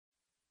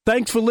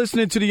Thanks for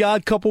listening to the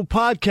Odd Couple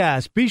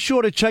podcast. Be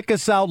sure to check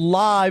us out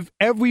live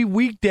every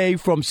weekday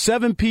from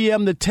 7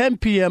 p.m. to 10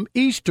 p.m.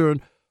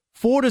 Eastern,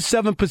 4 to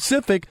 7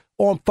 Pacific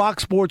on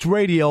Fox Sports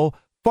Radio.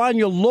 Find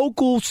your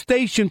local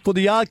station for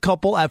the Odd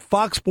Couple at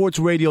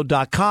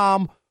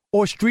foxsportsradio.com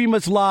or stream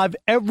us live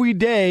every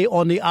day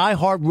on the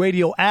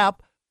iHeartRadio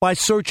app by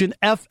searching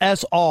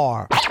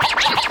FSR. Now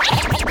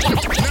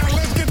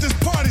let's get this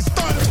party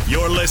started.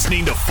 You're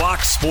listening to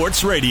Fox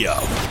Sports Radio.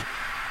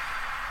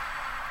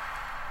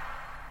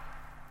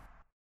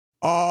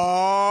 Oh,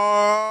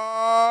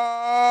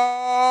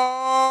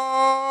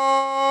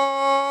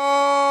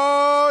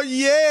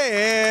 yeah.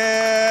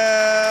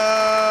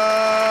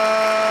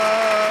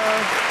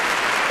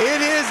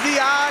 It is the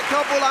Odd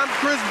Couple. I'm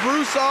Chris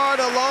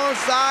Broussard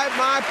alongside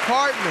my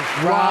partner,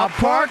 Rob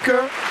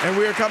Parker. And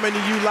we're coming to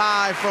you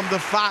live from the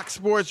Fox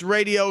Sports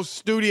Radio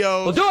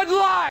studios. We'll do it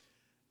live.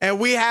 And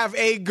we have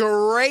a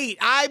great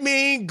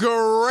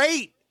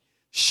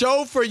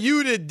show for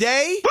you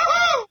today.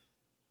 Woo-hoo!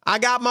 I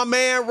got my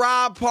man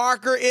Rob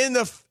Parker in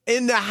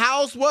the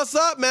house. What's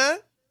up, man?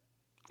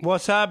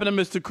 What's happening,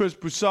 Mr. Chris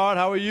Broussard?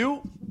 How are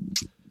you?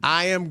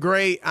 I am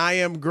great.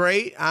 I'm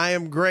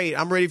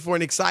ready for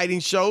an exciting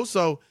show.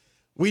 So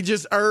we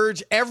just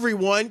urge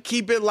everyone,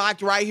 keep it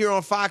locked right here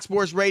on Fox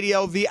Sports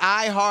Radio, the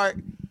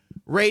iHeart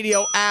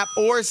Radio app,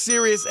 or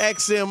Sirius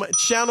XM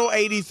Channel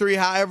 83,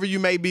 however you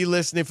may be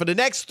listening for the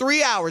next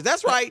 3 hours.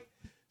 That's right.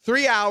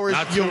 3 hours,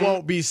 you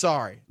won't be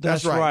sorry.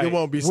 That's right. You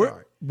won't be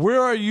sorry.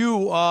 Where are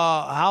you?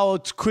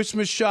 How's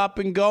Christmas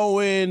shopping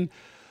going?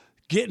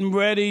 Getting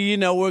ready? You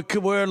know,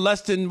 we're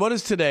less than, what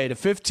is today? The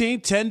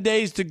 15th? 10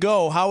 days to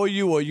go. How are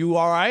you? Are you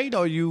all right?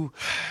 Are you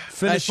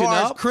finishing as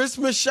far up? As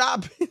Christmas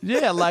shopping?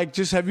 Yeah, like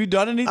just have you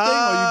done anything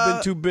or you've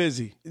been too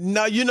busy?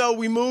 No,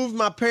 we moved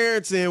my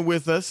parents in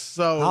with us.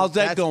 So how's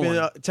that going?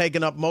 Been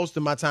taking up most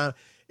of my time.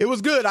 It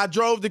was good. I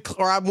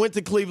went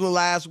to Cleveland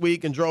last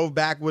week and drove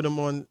back with them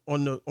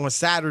on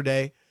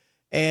Saturday.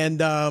 And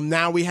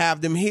now we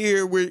have them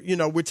here.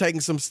 We're taking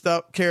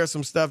care of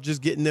some stuff,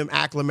 just getting them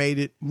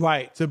acclimated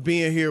to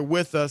being here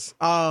with us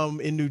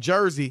in New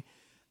Jersey.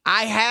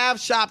 I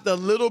have shopped a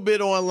little bit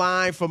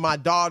online for my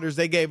daughters.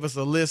 They gave us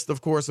a list,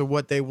 of course, of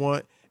what they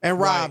want. And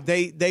Rob,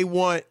 they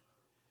want,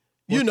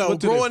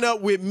 growing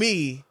up with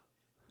me,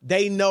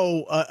 they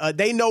know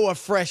a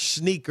fresh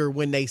sneaker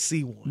when they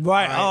see one.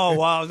 Right. Oh,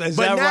 wow. Is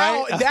but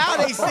that right? Now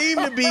they seem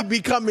to be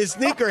becoming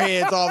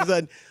sneakerheads all of a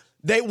sudden.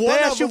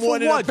 One of them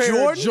wanted a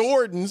pair of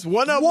Jordans.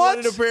 One of them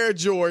wanted a pair of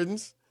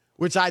Jordans,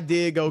 which I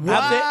did go get.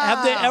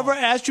 Have they ever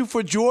asked you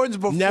for Jordans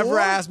before? Never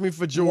asked me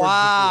for Jordans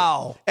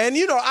Wow. before. And,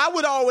 I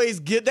would always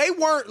they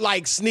weren't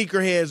like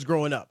sneakerheads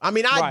growing up. I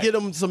mean, I'd get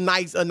them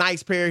a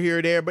nice pair here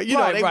or there, but, they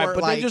weren't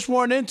but they just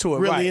weren't into it.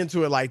 Really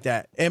into it like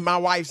that. And my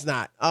wife's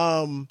not.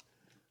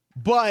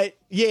 But,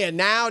 yeah,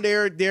 now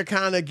they're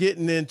kind of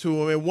getting into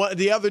them. And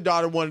the other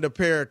daughter wanted a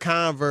pair of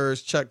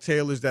Converse Chuck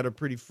Taylors that are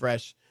pretty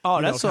fresh. Oh,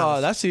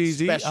 that's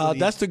easy.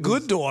 That's the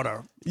good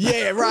daughter.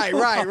 Yeah,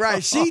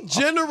 right. She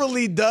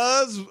generally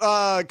does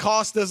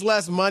cost us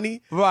less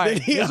money. Right.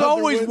 There's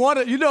always one.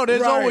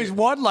 There's always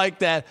one like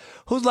that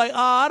who's like,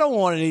 I don't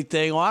want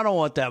anything, or I don't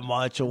want that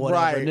much, or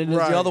whatever. Right, and then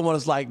the other one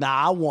is like,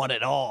 nah, I want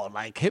it all.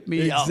 Like, hit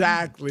me up.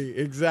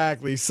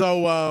 Exactly.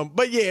 So,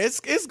 but yeah,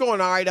 it's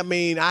going all right. I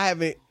mean, I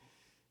haven't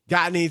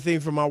gotten anything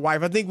from my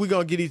wife. I think we're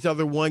gonna get each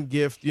other one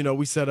gift.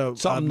 We set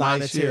a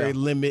monetary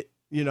limit.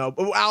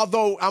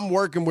 Although I'm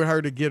working with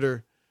her to get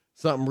her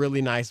something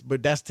really nice,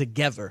 but that's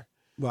together.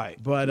 Right.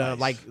 But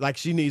nice. like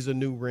she needs a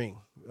new ring,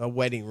 a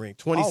wedding ring.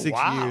 26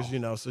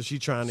 years, so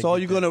she's trying to. So are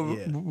you going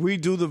to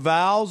redo the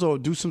vows or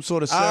do some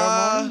sort of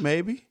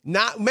ceremony?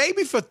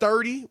 Maybe for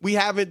 30. We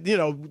haven't,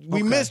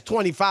 we missed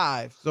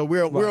 25, so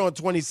we're on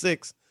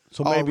 26.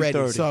 So maybe already.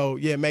 30. So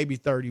yeah, maybe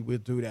 30 we'll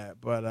do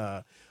that. But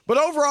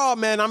overall,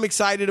 man, I'm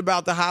excited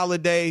about the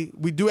holiday.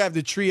 We do have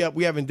the tree up.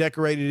 We haven't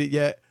decorated it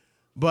yet.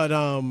 But,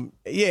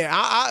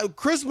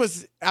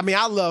 Christmas, I mean,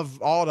 I love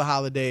all the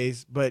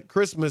holidays, but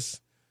Christmas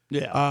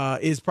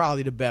is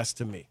probably the best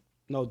to me.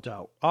 No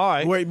doubt. All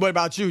right. What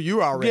about you?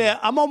 You already? Yeah,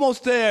 I'm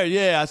almost there.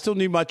 Yeah, I still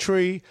need my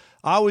tree.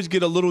 I always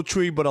get a little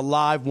tree, but a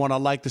live one. I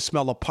like the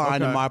smell of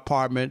pine in my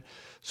apartment.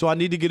 So I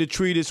need to get a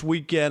tree this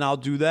weekend. I'll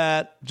do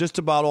that. Just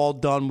about all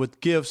done with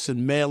gifts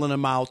and mailing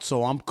them out,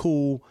 so I'm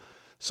cool.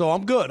 So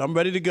I'm good. I'm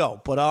ready to go.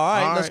 But all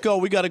right, let's go.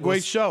 We got a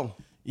great show.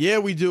 Yeah,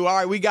 we do. All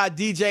right, we got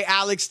DJ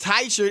Alex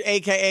Teichert,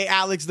 a.k.a.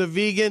 Alex the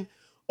Vegan,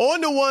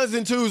 on the ones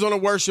and twos on a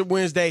Worship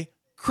Wednesday,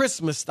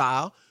 Christmas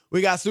style.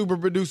 We got super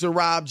producer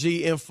Rob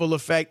G in full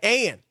effect.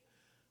 And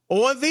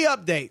on the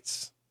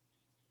updates,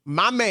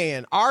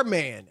 our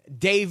man,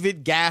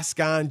 David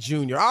Gascon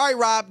Jr. All right,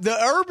 Rob, the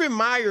Urban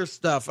Meyer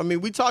stuff. I mean,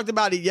 we talked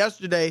about it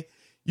yesterday.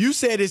 You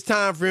said it's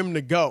time for him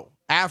to go.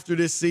 After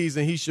this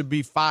season, he should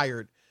be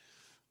fired.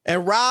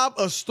 And, Rob,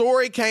 a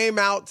story came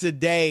out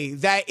today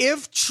that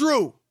if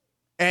true,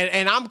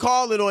 and I'm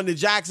calling on the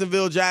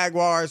Jacksonville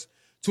Jaguars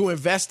to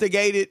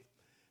investigate it.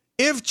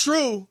 If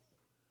true,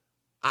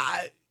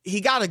 he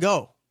got to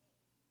go.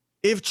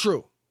 If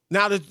true.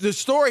 Now, the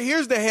story,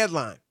 here's the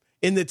headline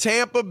in the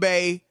Tampa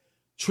Bay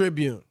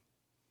Tribune.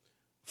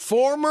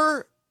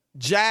 Former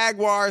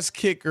Jaguars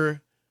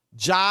kicker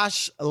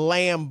Josh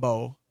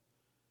Lambo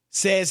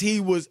says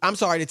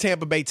the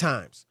Tampa Bay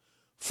Times.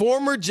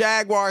 Former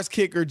Jaguars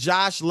kicker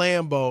Josh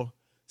Lambo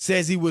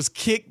says he was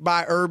kicked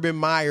by Urban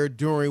Meyer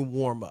during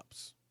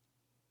warmups.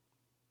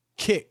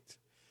 Kicked.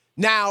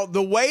 Now,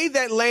 the way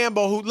that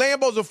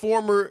Lambo's a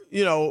former,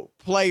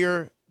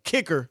 player,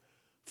 kicker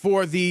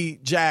for the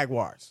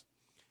Jaguars.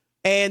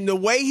 And the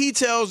way he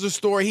tells the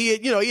story,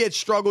 he had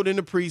struggled in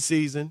the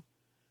preseason,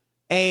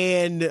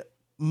 and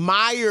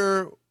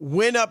Meyer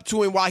went up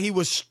to him while he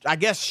was, I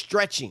guess,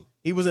 stretching.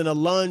 He was in a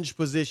lunge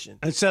position.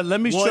 And said,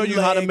 let me show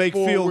you how to make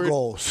field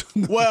goals.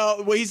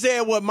 Well, he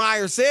said what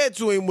Meyer said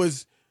to him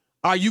was,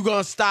 are you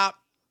going to stop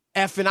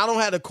effing? I don't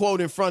have the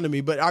quote in front of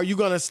me, but are you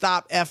going to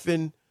stop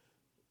effing?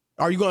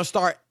 Are you going to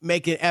start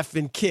making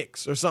effing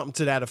kicks or something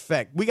to that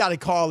effect? We got to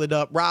call it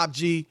up. Rob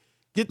G,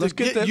 you got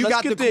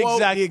the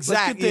quote?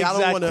 Exactly.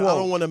 I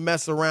don't want to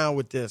mess around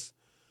with this.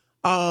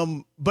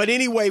 But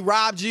anyway,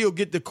 Rob G will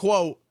get the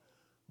quote.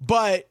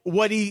 But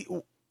Rob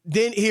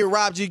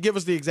G, give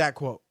us the exact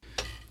quote.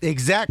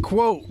 Exact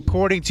quote,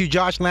 according to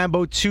Josh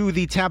Lambo to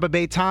the Tampa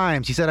Bay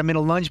Times. He said, I'm in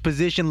a lunge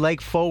position,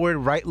 leg forward,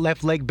 right,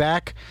 left leg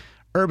back.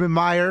 Urban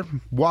Meyer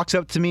walks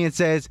up to me and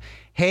says,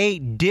 hey,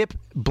 dip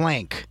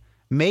blank,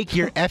 make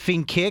your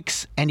effing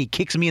kicks, and he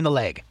kicks me in the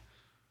leg.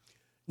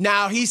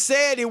 Now, he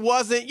said it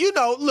wasn't,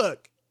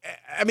 look,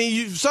 I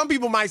mean, some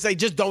people might say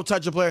just don't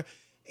touch a player.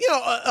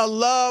 A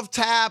love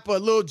tap, a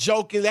little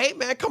joking, hey,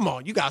 man, come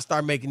on, you got to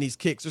start making these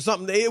kicks or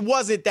something. It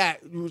wasn't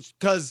that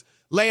because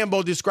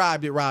Lambo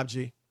described it, Rob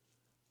G.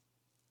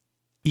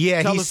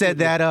 Yeah, he said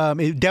that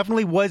it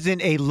definitely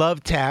wasn't a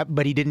love tap,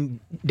 but he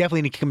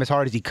definitely didn't kick him as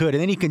hard as he could.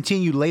 And then he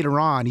continued later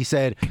on. He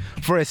said,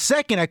 for a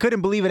second, I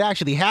couldn't believe it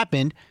actually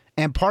happened.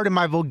 And part of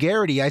my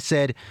vulgarity, I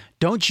said,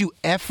 don't you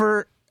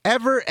ever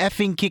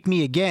effing kick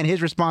me again.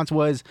 His response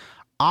was,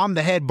 I'm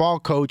the head ball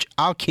coach.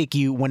 I'll kick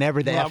you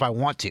whenever the F I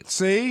want to.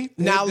 See?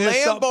 Now,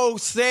 Lambo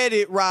said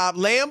it, Rob.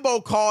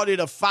 Lambo called it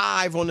a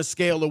 5 on a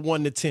scale of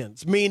 1 to 10.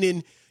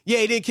 Meaning, yeah,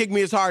 he didn't kick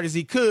me as hard as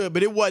he could,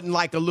 but it wasn't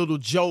like a little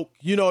joke.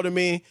 You know what I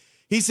mean?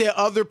 He said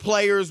other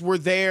players were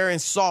there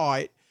and saw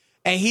it.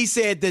 And he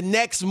said the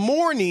next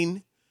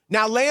morning,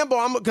 now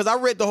Lambo, because I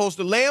read the whole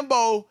story,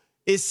 Lambo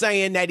is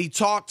saying that he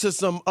talked to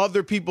some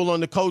other people on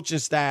the coaching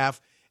staff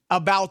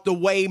about the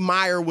way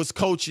Meyer was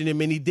coaching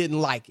him and he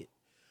didn't like it.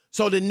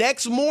 So the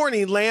next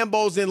morning,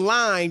 Lambo's in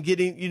line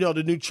getting,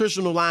 the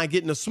nutritional line,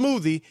 getting a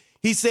smoothie.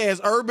 He says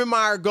Urban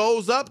Meyer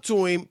goes up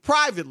to him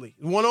privately,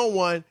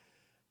 one-on-one,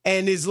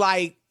 and is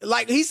like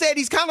he said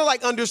he's kind of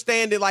like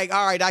understanding, like,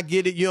 all right, I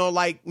get it. You don't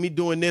like me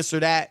doing this or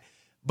that.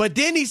 But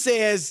then he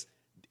says,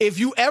 if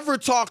you ever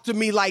talk to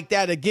me like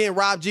that again,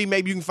 Rob G,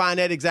 maybe you can find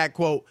that exact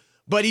quote.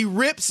 But he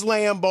rips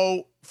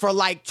Lambo for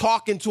like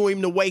talking to him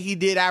the way he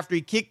did after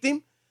he kicked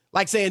him.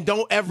 Like saying,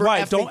 don't ever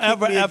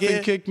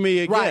kick me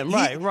again.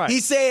 Right. He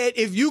said,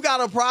 if you got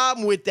a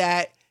problem with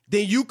that,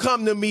 then you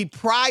come to me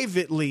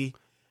privately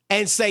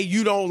and say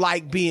you don't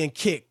like being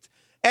kicked.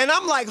 And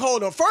I'm like,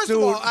 hold on. First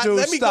of all,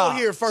 let me go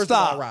here first of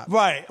all, Rob.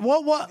 Right.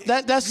 What?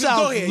 That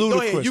sounds ludicrous. Go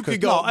ahead. You can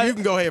go. You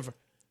can go ahead.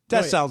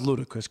 That sounds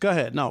ludicrous. Go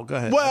ahead. No, go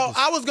ahead. Well,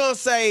 I was going to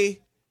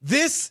say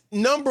this,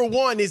 number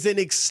one, is an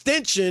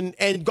extension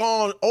and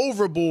gone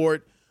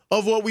overboard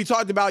of what we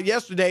talked about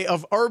yesterday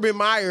of Urban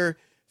Meyer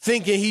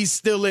thinking he's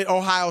still at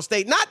Ohio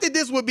State. Not that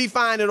this would be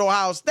fine at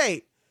Ohio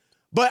State,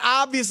 but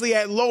obviously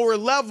at lower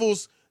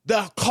levels,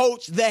 the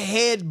coach, the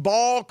head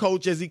ball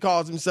coach, as he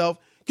calls himself,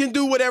 can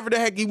do whatever the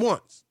heck he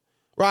wants,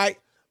 right?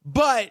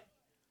 But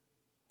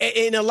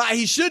in a lot,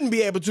 he shouldn't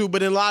be able to,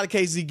 but in a lot of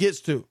cases he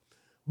gets to.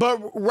 But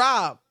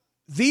Rob,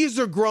 these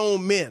are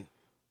grown men.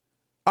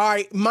 All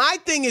right, my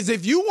thing is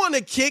if you want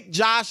to kick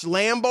Josh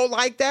Lambo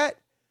like that,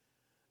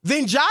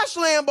 then Josh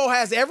Lambo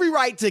has every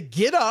right to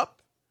get up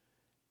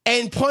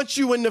and punch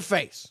you in the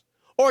face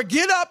or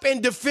get up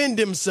and defend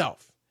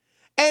himself.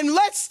 And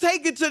let's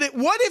take it to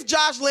what if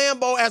Josh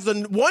Lambo, as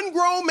one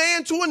grown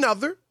man to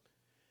another,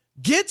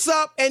 gets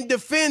up and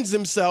defends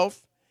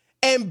himself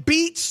and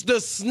beats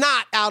the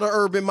snot out of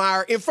Urban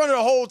Meyer in front of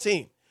the whole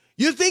team?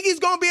 You think he's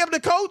going to be able to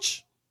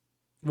coach?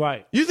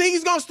 Right. You think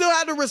he's going to still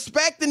have the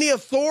respect and the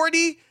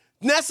authority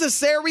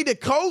necessary to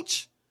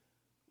coach?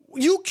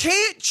 You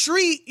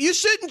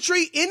shouldn't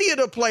treat any of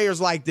the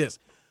players like this.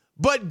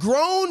 But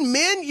grown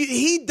men,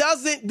 he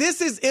doesn't. This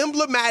is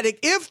emblematic,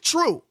 if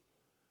true,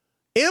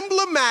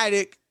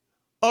 emblematic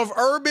of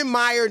Urban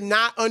Meyer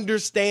not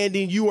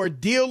understanding you are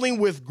dealing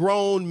with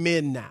grown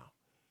men now.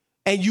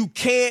 And you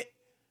can't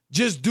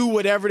just do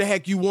whatever the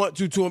heck you want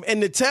to him.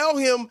 And to tell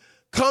him,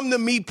 come to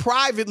me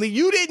privately,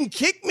 you didn't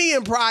kick me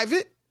in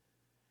private.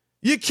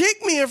 You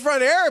kicked me in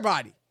front of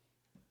everybody.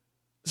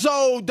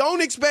 So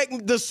don't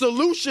expect the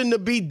solution to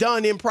be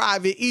done in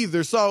private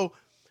either. So,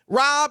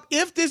 Rob,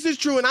 if this is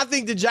true, and I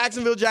think the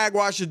Jacksonville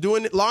Jaguars should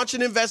launch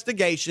an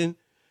investigation,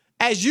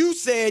 as you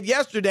said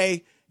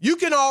yesterday, you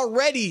can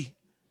already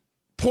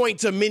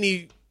point to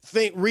many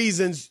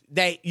reasons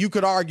that you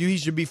could argue he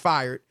should be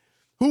fired.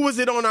 Who was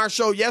it on our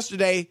show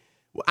yesterday?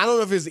 I don't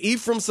know if it's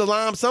Ephraim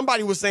Salam.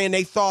 Somebody was saying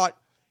they thought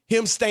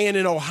him staying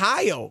in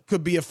Ohio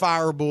could be a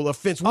fireable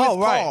offense with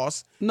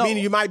cause,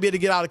 meaning you might be able to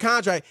get out of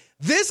contract.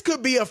 This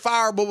could be a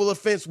fireable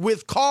offense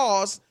with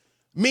cause,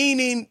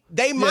 meaning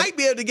they might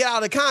be able to get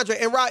out of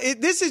contract. And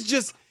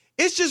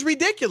it's just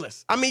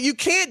ridiculous. I mean, you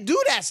can't do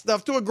that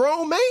stuff to a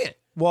grown man.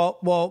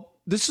 Well,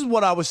 this is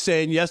what I was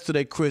saying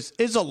yesterday, Chris.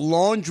 It's a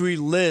laundry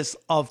list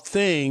of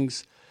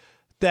things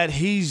that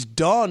he's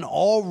done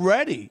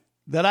already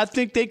that I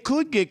think they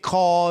could get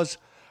cause.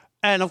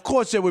 And, of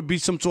course, there would be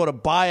some sort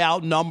of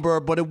buyout number,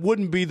 but it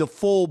wouldn't be the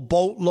full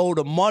boatload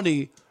of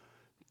money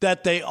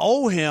that they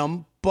owe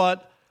him.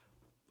 But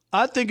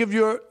I think if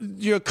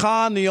you're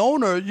Khan, the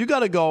owner, you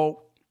got to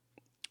go,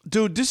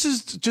 dude, this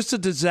is just a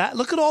disaster.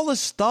 Look at all this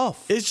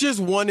stuff. It's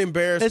just one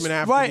embarrassment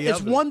after the other.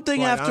 It's one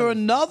thing after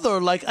another.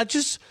 Like,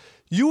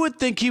 you would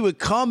think he would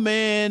come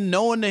in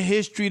knowing the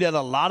history that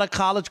a lot of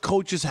college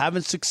coaches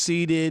haven't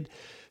succeeded,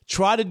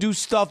 try to do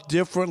stuff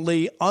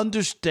differently,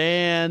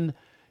 understand.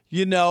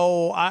 You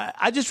know,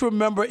 I just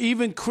remember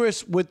even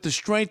Chris with the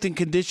strength and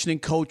conditioning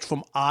coach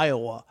from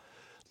Iowa.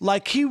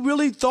 Like, he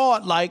really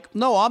thought, like,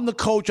 no, I'm the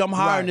coach, I'm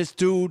hiring this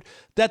dude,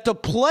 that the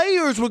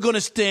players were going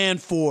to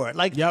stand for it.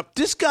 Like,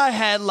 this guy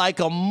had, like,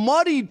 a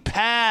muddied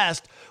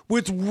past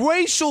with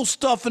racial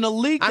stuff in the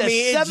league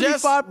that's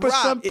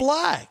 75%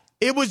 black.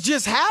 It was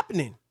just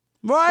happening.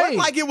 Right. It wasn't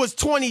like it was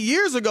 20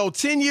 years ago,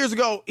 10 years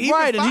ago, even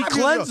right, 5 and he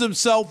cleansed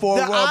himself or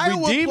the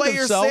Iowa redeemed players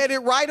himself. said it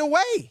right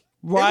away.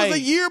 Right. It was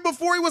a year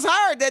before he was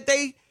hired that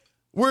they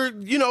were,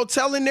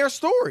 telling their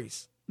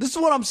stories. This is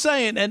what I'm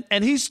saying.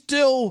 And he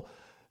still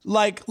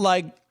like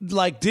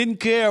didn't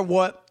care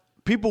what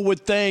people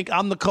would think.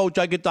 I'm the coach,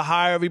 I get to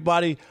hire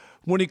everybody.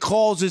 When he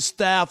calls his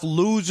staff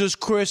losers,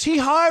 Chris, he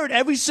hired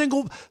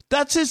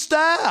that's his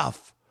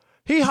staff.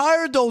 He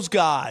hired those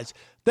guys.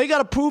 They got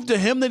to prove to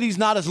him that he's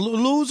not a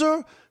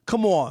loser.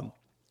 Come on.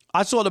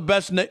 I saw the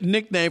best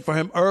nickname for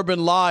him,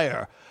 Urban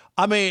Liar.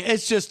 I mean,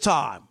 it's just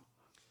time.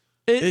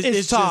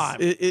 It's time.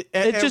 It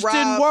just Rob,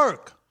 didn't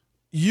work.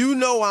 You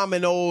know I'm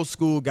an old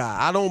school guy.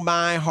 I don't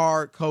mind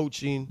hard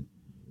coaching.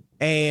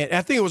 And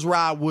I think it was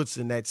Rod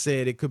Woodson that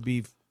said it could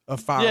be a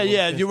fire.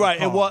 Yeah, you're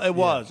right. It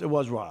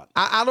was Rod.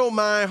 I don't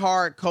mind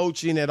hard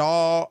coaching at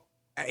all.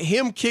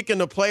 Him kicking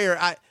the player,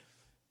 I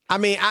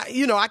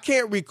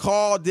can't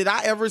recall, did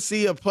I ever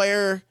see a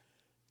player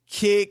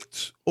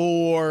kicked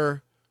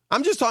or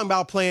I'm just talking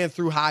about playing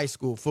through high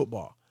school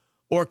football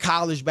or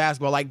college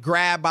basketball, like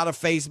grabbed by the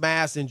face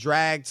mask and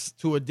dragged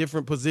to a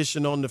different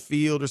position on the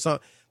field or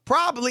something.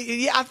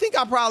 Probably, yeah, I think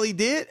I probably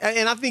did.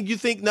 And I think you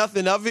think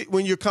nothing of it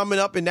when you're coming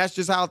up and that's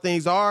just how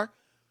things are.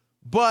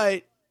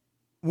 But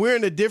we're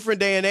in a different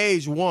day and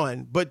age,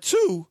 one. But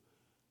two,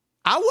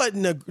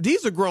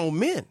 these are grown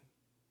men.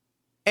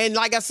 And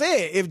like I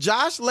said, if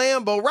Josh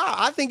Lambo,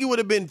 I think he would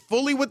have been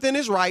fully within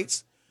his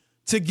rights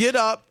to get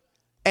up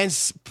and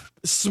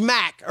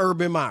smack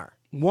Urban Meyer.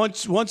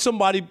 Once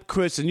somebody,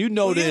 Chris, and you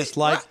know this,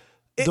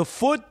 the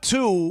foot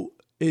two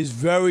is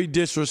very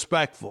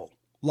disrespectful.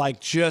 Like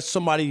just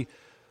somebody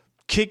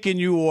kicking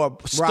you or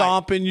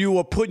stomping you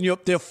or putting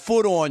their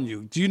foot on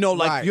you. Do you know,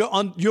 like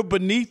you're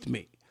beneath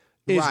me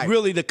is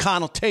really the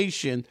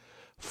connotation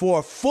for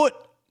a foot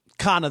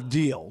kind of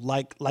deal.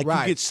 Like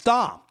you get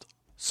stomped.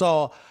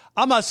 So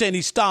I'm not saying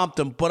he stomped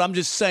him, but I'm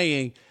just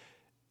saying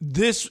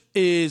this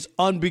is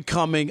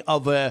unbecoming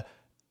of a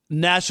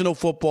National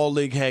Football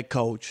League head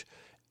coach.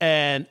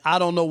 And I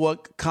don't know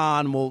what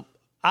Khan will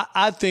 –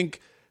 I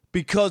think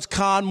because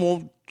Khan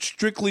won't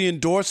strictly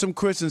endorse him,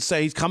 Chris, and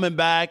say he's coming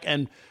back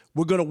and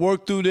we're going to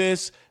work through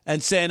this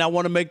and saying I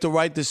want to make the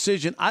right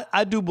decision,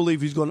 I do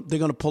believe they're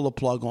going to pull a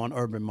plug on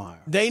Urban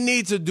Meyer. They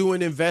need to do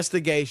an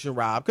investigation,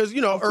 Rob, because,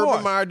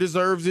 Urban Meyer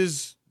deserves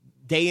his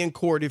day in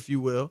court, if you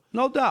will.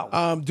 No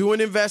doubt. Do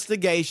an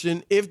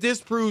investigation. If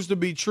this proves to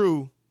be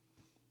true,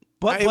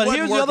 but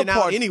here's the other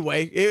part.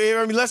 Anyway,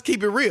 let's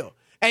keep it real.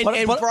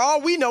 And for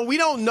all we know, we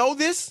don't know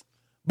this,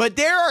 but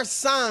there are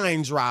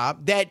signs,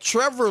 Rob, that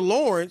Trevor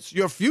Lawrence,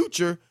 your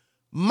future,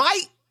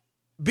 might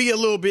be a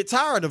little bit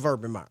tired of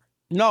Urban Meyer.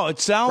 No, it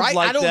sounds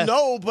like I don't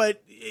know,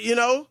 but, he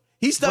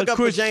stuck up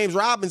for James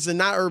Robinson,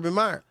 not Urban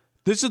Meyer.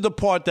 This is the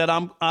part that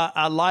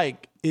I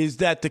like, is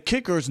that the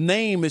kicker's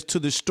name is to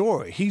the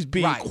story. He's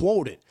being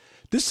quoted.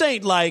 This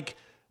ain't like,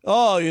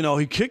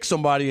 he kicked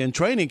somebody in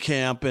training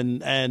camp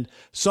and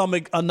some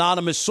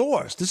anonymous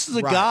source. This is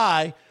a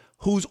guy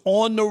who's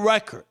on the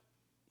record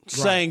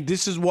saying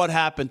this is what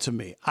happened to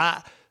me.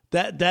 I'm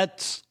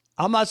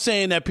not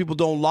saying that people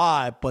don't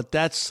lie, but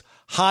that's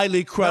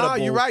highly credible.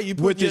 No, you're right. You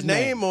put your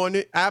name on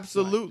it.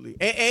 Absolutely.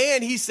 Right.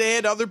 And he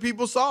said other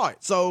people saw it.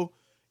 So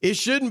it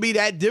shouldn't be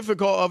that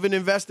difficult of an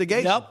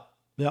investigation.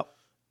 Yep.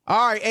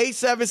 All right,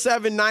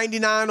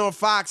 877-99 on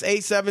Fox,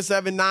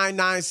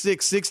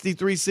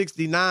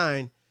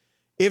 877-996-6369.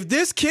 If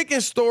this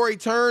kicking story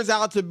turns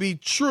out to be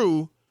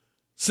true,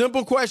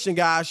 simple question,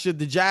 guys, should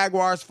the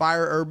Jaguars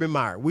fire Urban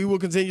Meyer? We will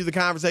continue the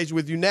conversation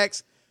with you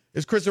next.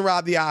 It's Chris and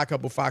Rob, the Odd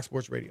Couple, Fox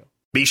Sports Radio.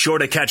 Be sure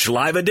to catch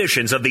live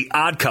editions of The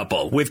Odd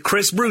Couple with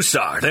Chris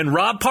Broussard and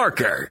Rob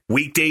Parker.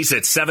 Weekdays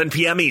at 7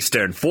 p.m.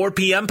 Eastern, 4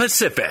 p.m.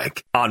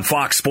 Pacific on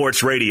Fox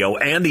Sports Radio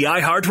and the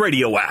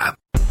iHeartRadio app.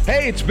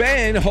 Hey, it's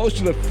Ben, host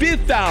of the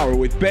Fifth Hour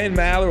with Ben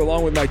Maller,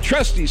 along with my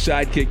trusty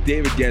sidekick,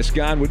 David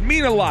Gascon. Would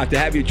mean a lot to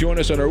have you join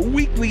us on our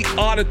weekly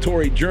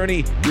auditory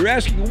journey. You're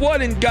asking,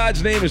 what in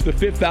God's name is the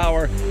Fifth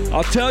Hour?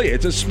 I'll tell you,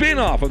 it's a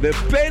spin-off of the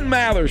Ben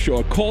Maller Show,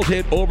 a cult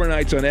hit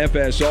overnights on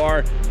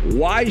FSR.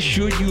 Why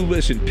should you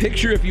listen?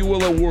 Picture, if you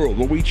will, a world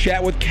where we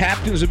chat with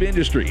captains of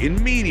industry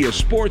in media,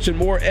 sports, and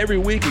more every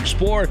week.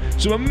 Explore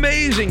some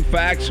amazing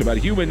facts about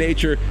human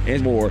nature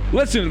and more.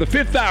 Listen to the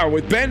Fifth Hour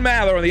with Ben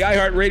Maller on the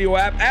iHeartRadio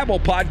app, Apple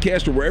Podcast,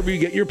 or wherever you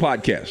get your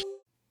podcasts.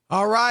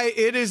 All right,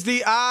 it is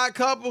the Odd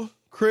Couple,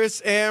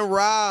 Chris and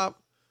Rob,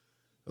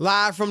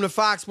 live from the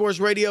Fox Sports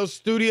Radio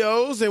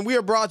studios, and we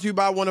are brought to you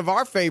by one of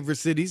our favorite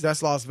cities,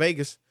 that's Las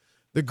Vegas.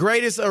 The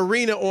greatest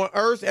arena on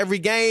earth, every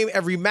game,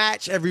 every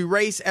match, every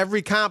race,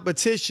 every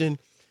competition.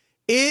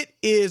 It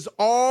is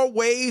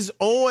always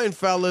on,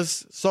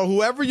 fellas. So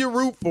whoever you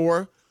root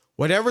for,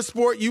 whatever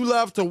sport you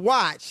love to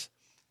watch,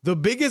 the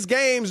biggest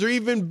games are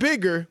even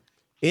bigger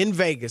in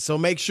Vegas. So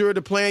make sure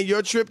to plan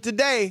your trip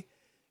today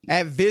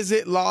at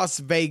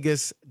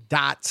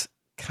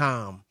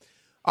visitlasvegas.com.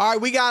 All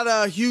right, we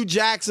got Hugh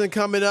Jackson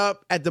coming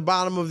up at the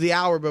bottom of the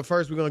hour, but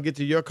first we're going to get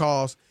to your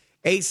calls.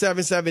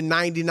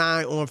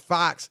 877-99 on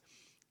Fox.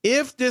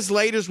 If this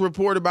latest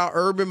report about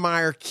Urban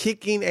Meyer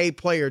kicking a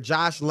player,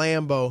 Josh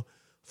Lambo,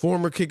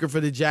 former kicker for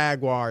the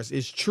Jaguars,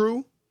 is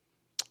true,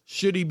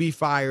 should he be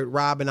fired?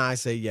 Rob and I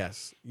say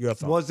yes. Your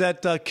thoughts? Was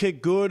that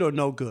kick good or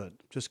no good?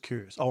 Just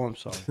curious. Oh, I'm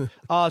sorry.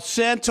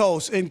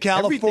 Santos in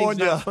California. Everything's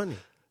not funny.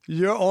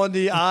 You're on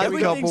the Odd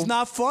Couple. Everything's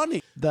not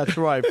funny. That's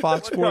right.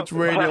 Fox Sports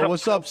Radio.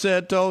 What's up,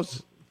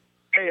 Santos?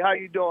 Hey, how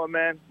you doing,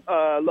 man?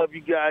 Love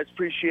you guys.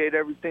 Appreciate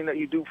everything that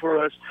you do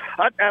for us.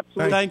 I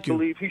absolutely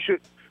believe he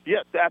should.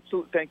 Yes,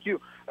 absolutely. Thank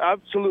you. I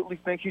absolutely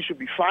think he should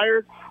be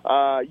fired.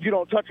 You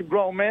don't touch a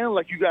grown man,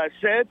 like you guys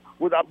said,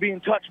 without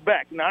being touched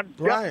back. And I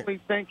definitely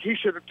think he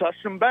should have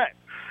touched him back.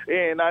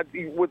 And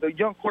with a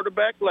young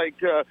quarterback like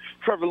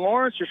Trevor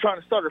Lawrence, you're trying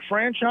to start a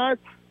franchise,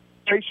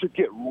 they should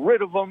get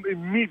rid of him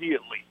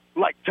immediately,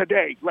 like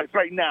today, like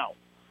right now.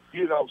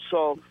 You know,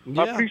 so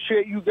I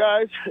appreciate you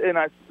guys, and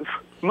I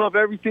love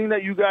everything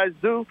that you guys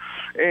do.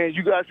 And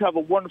you guys have a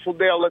wonderful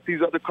day. I'll let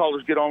these other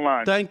callers get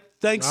online. Thanks,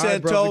 right,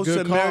 Santos, brother,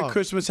 and Merry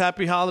Christmas,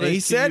 Happy Holidays. And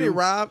he said it,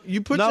 Rob. You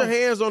put your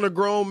hands on a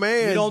grown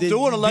man. You don't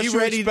do it unless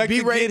you're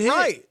expected to get hit.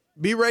 Right.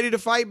 Be ready to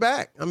fight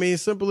back. I mean,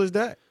 as simple as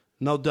that.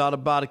 No doubt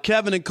about it.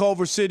 Kevin in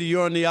Culver City,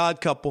 you're on the Odd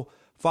Couple,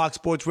 Fox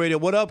Sports Radio.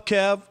 What up,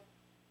 Kev?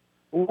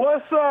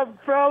 What's up,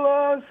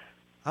 fellas?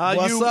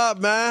 What's up,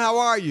 man? How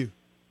are you?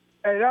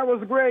 Hey, that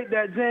was great,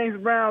 that James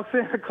Brown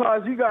Santa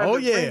Claus. You guys are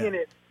bringing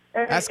it.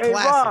 And, that's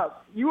classic.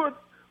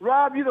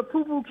 Rob, you're the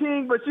poo-poo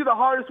king, but you're the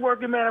hardest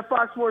working man at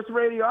Fox Sports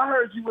Radio. I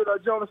heard you with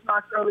Jonas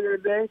Knox earlier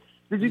today.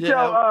 Did you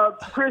tell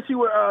Chris you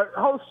were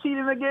host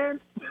cheating again?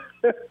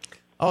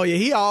 Oh, yeah,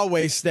 he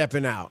always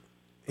stepping out.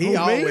 He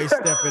always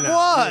stepping out.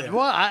 What? Yeah.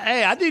 What?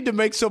 Hey, I need to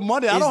make some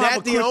money. I don't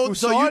have a Chris Broussard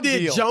So you did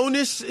deal.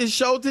 Jonas'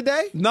 show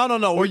today? No.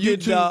 Or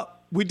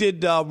We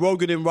did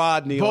Rogan and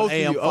Rodney both on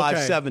AM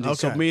 570. Okay.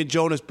 So me and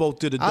Jonas both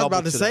did a double. I was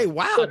about to say,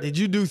 wow, did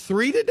you do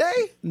 3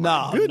 today?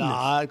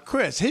 No.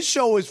 Chris, his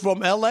show is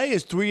from L.A.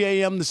 It's 3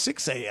 a.m. to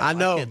 6 a.m. I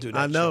know. can't do that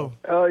I know.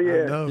 show. Oh,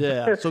 yeah. I know.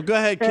 Yeah. So go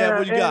ahead, Kev.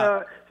 What you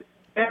got?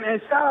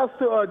 And shout out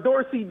to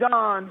Dorsey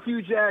Don,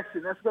 Hugh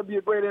Jackson. That's going to be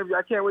a great interview.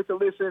 I can't wait to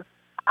listen.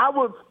 I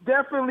would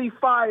definitely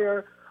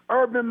fire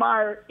Urban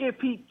Meyer if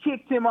he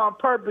kicked him on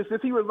purpose.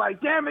 If he was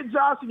like, damn it,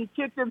 Josh, and he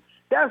kicked him,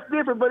 that's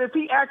different. But if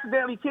he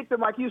accidentally kicked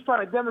him like he was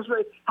trying to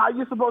demonstrate how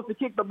you're supposed to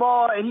kick the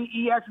ball and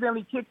he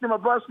accidentally kicked him or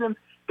brushed him,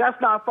 that's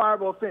not a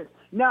fireable offense.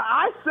 Now,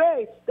 I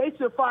say they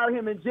should fire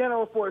him in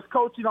general for his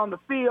coaching on the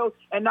field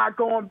and not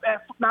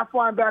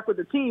flying back with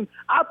the team.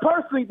 I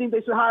personally think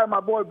they should hire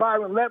my boy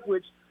Byron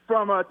Leftwich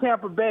from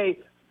Tampa Bay,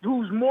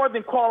 who's more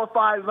than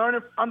qualified,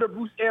 learning under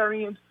Bruce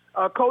Arians,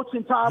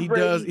 coaching Tom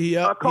Brady.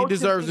 He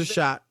deserves a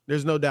shot.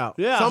 There's no doubt.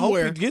 Yeah,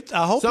 somewhere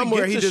I hope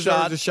he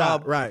deserves a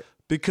shot. Right.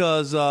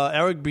 Because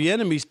Eric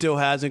Bieniemy still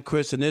hasn't,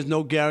 Chris, and there's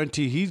no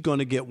guarantee he's going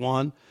to get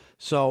one.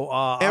 So,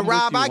 and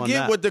Rob, I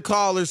get what the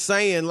caller's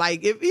saying.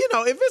 Like, if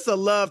it's a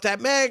love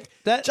tap, man,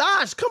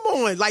 Josh, come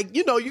on. Like,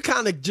 you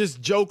kind of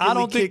just jokingly. I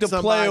don't think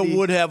the player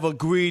would have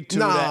agreed to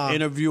that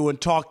interview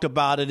and talked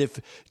about it. If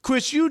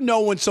Chris,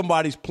 when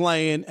somebody's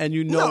playing and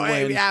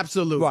when.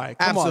 Absolutely. Right.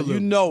 Come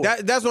absolutely. on,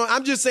 That's what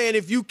I'm just saying.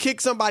 If you kick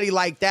somebody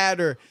like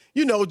that or,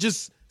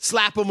 just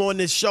slap him on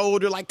the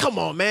shoulder, like, come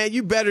on, man,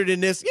 you better than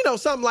this.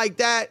 Something like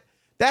that.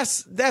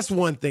 That's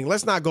one thing.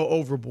 Let's not go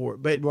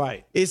overboard. But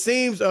it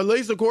seems, at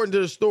least according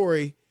to the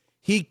story,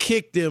 he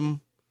kicked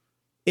him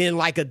in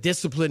like a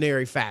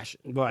disciplinary fashion.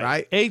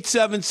 Right?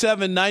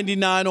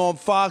 877-99 on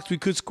Fox. We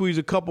could squeeze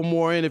a couple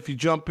more in if you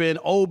jump in.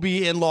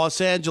 Obi in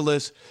Los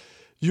Angeles.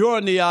 You're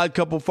on the Odd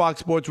Couple Fox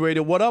Sports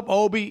Radio. What up,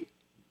 Obi?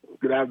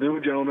 Good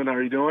afternoon, gentlemen. How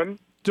are you doing?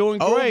 Doing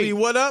great. Obi,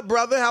 what up,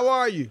 brother? How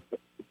are you?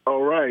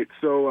 All right.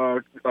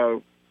 So,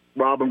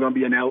 Rob, I'm going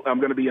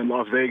to be in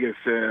Las Vegas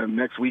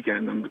next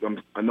weekend.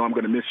 I know I'm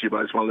going to miss you, but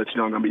I just want to let you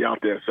know I'm going to be out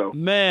there. So,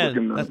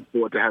 looking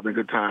forward to having a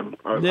good time.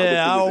 I'm going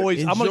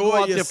to go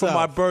out there for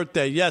my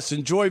birthday. Yes,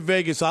 enjoy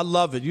Vegas. I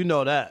love it. You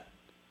know that.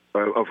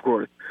 Of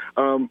course.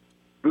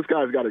 This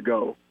guy's got to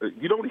go.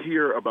 You don't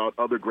hear about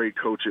other great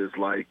coaches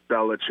like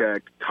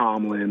Belichick,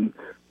 Tomlin,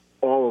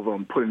 all of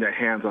them putting their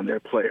hands on their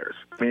players.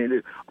 I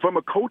mean, from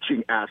a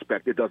coaching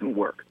aspect, it doesn't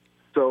work.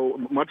 So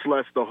much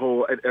less the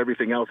whole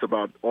everything else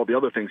about all the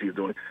other things he's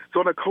doing.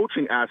 So in a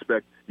coaching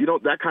aspect,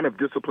 that kind of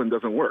discipline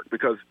doesn't work,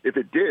 because if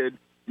it did,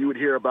 you would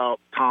hear about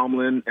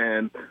Tomlin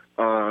and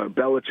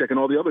Belichick and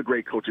all the other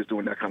great coaches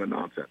doing that kind of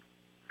nonsense.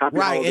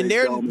 Right, and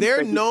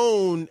they're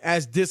known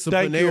as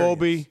disciplinarians. Thank you,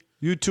 Obi.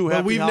 You too.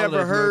 But we've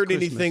never heard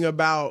anything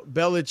about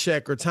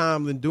Belichick or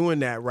Tomlin doing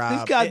that, Rob.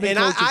 These guys been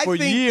coaching for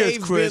years,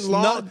 Chris.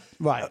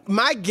 Right.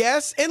 My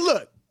guess, and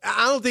look,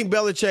 I don't think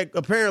Belichick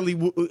apparently,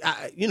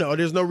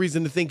 there's no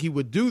reason to think he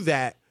would do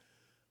that.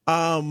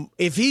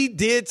 If he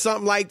did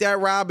something like that,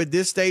 Rob, at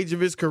this stage of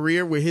his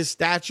career with his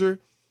stature,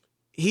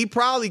 he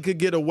probably could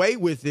get away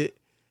with it,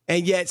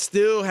 and yet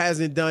still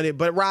hasn't done it.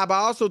 But, Rob, I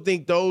also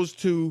think those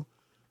two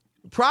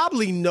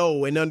probably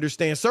know and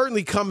understand,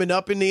 certainly coming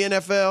up in the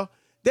NFL,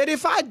 that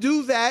if I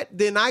do that,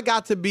 then I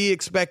got to be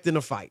expecting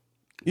a fight.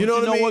 You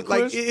know what I mean?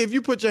 Like, if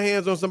you put your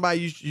hands on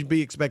somebody, you should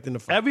be expecting a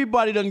fight.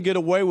 Everybody doesn't get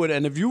away with it.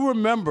 And if you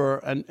remember,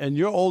 and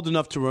you're old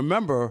enough to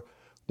remember,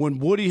 when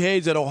Woody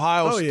Hayes at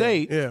Ohio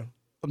State,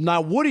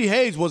 now Woody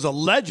Hayes was a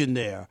legend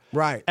there.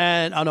 Right.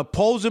 And an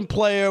opposing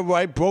player,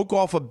 broke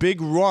off a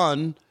big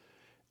run,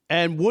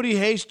 and Woody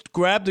Hayes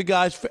grabbed the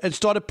guys and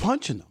started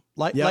punching them.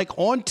 Like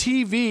on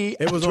TV.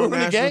 It was on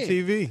national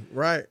TV.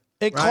 Right.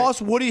 It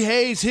cost Woody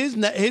Hayes his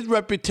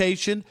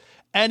reputation,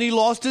 and he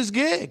lost his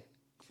gig.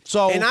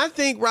 So, and I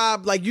think,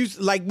 Rob, like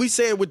we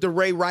said with the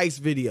Ray Rice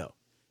video,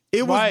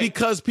 it was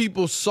because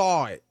people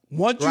saw it.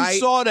 Once you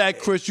saw that,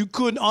 Chris, you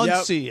couldn't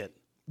unsee it.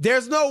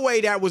 There's no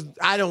way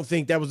I don't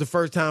think that was the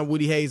first time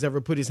Woody Hayes ever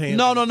put his hands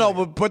on the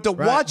player. But to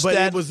watch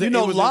that, it was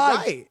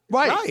live.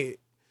 Right.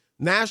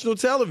 National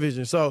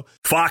television. So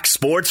Fox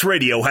Sports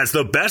Radio has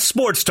the best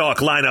sports talk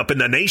lineup in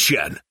the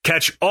nation.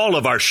 Catch all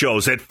of our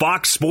shows at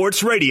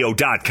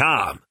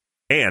foxsportsradio.com.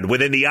 And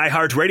within the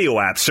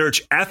iHeartRadio app,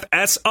 search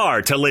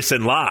FSR to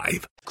listen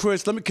live.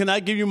 Chris, can I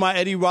give you my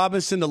Eddie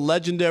Robinson, the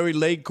legendary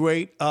late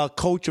great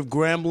coach of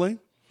Grambling?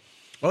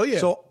 Oh yeah.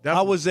 So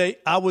definitely.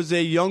 I was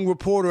a young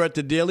reporter at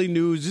the Daily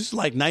News. This is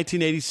like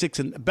 1986,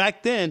 and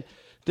back then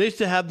they used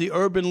to have the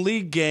Urban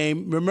League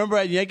game. Remember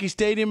at Yankee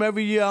Stadium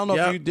every year? I don't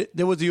know if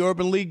there was the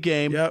Urban League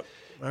game at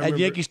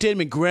Yankee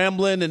Stadium in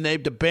Grambling, and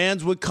the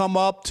bands would come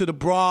up to the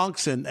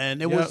Bronx,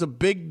 and it was a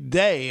big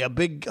day, a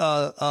big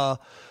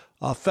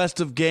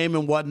festive game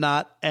and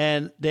whatnot.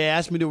 And they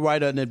asked me to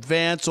write an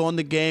advance on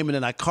the game, and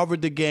then I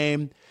covered the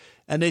game.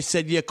 And they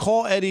said,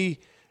 call Eddie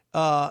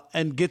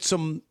and get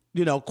some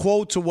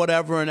quotes or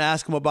whatever and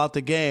ask him about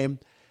the game.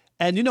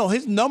 And,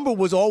 his number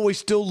was always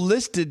still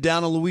listed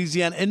down in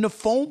Louisiana in the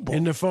phone book.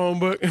 In the phone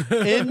book?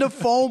 In the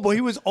phone book.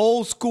 He was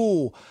old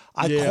school.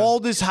 I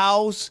called his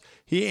house.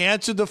 He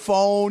answered the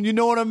phone. You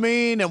know what I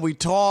mean? And we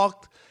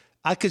talked.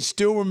 I could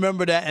still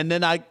remember that. And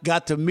then I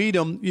got to meet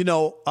him,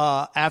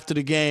 after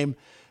the game,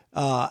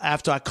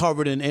 after I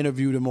covered and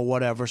interviewed him or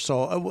whatever.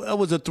 So it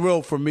was a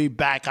thrill for me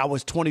back. I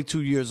was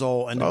 22 years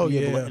old, and to be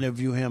able to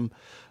interview him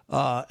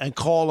and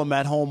call him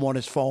at home on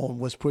his phone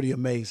was pretty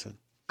amazing.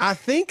 I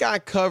think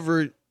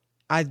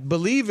I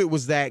believe it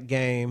was that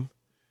game,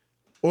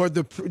 or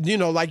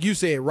like you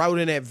said, wrote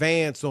an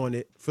advance on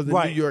it for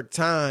the New York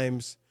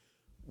Times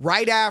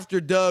right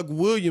after Doug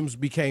Williams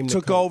became the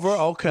took coach. over.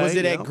 Okay, was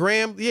it at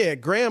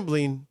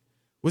Grambling?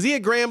 Was he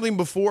at Grambling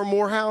before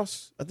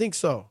Morehouse? I think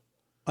so.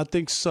 But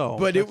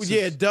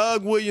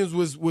Doug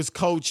Williams was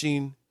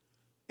coaching,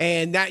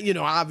 and that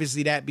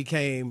obviously that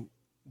became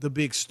the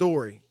big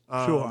story.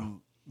 Sure,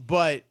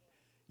 but.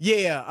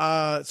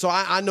 Yeah, so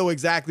I know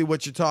exactly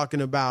what you're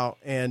talking about,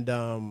 and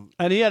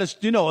he had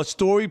a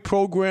story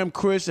program,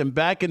 Chris, and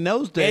back in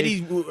those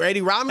days,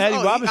 Eddie Robinson.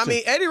 Eddie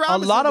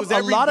Robinson.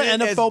 A lot of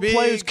NFL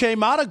players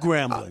came out of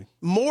Grambling,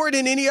 more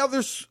than any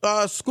other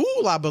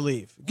school, I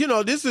believe.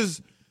 This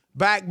is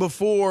back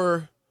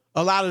before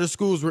a lot of the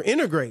schools were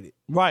integrated.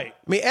 Right.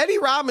 I mean, Eddie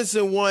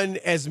Robinson won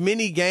as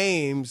many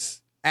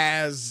games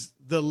as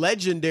the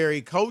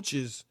legendary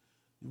coaches,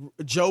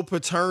 Joe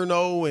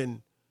Paterno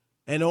and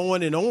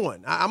on and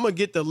on. I'm going to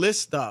get the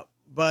list up,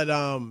 but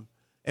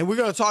and we're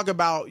going to talk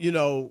about,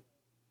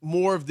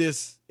 more of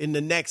this in the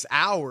next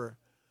hour.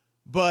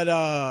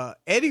 But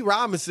Eddie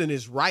Robinson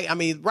is right. I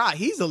mean,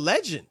 he's a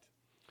legend.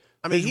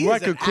 I mean, his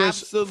record,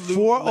 Chris,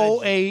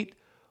 408,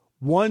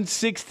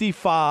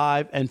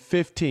 165, and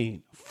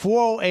 15.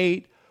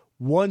 408,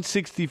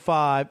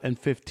 165, and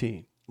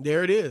 15.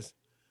 There it is.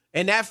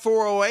 And that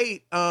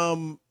 408,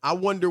 I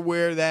wonder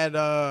where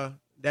that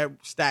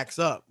stacks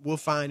up. We'll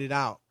find it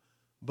out.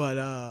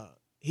 But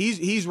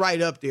he's right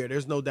up there.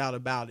 There's no doubt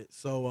about it.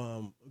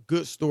 So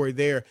good story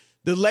there.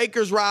 The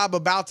Lakers, Rob,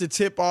 about to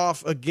tip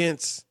off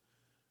against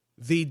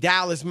the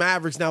Dallas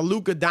Mavericks. Now,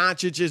 Luka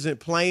Doncic isn't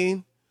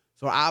playing,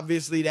 so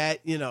obviously that,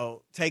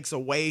 takes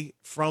away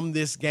from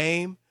this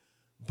game.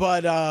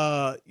 But,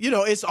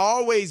 it's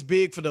always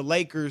big for the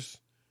Lakers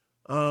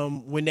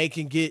when they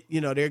can get,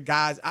 their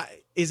guys.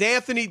 Is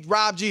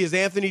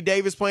Anthony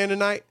Davis playing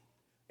tonight?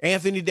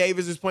 Anthony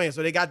Davis is playing.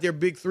 So they got their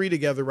big three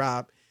together,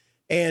 Rob.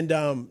 And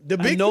the big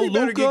three better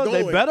Luka, get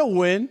going. they better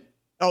win.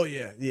 Oh,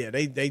 yeah. Yeah,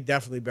 they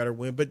definitely better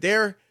win. But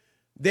there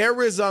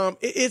is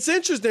it's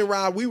interesting,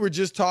 Rob. We were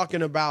just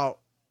talking about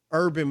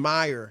Urban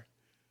Meyer.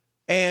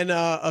 And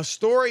a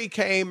story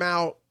came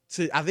out,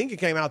 I think it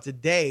came out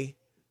today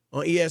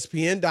on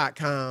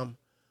ESPN.com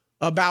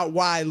about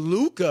why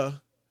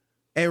Luka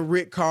and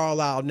Rick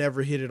Carlisle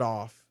never hit it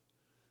off.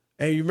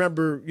 And you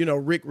remember,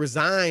 Rick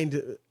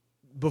resigned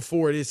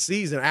before this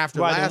season,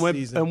 after last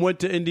season. And went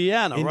to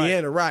Indiana,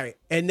 right.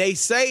 And they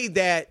say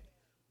that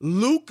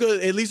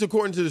Luka, at least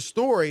according to the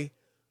story,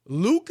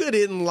 Luka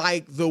didn't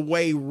like the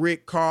way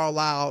Rick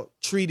Carlisle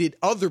treated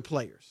other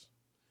players.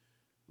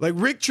 Like,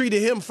 Rick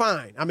treated him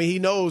fine. I mean, he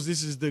knows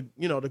this is the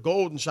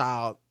golden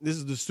child. This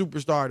is the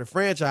superstar of the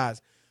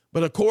franchise.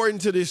 But according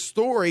to this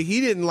story, he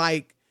didn't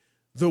like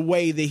the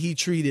way that he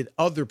treated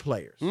other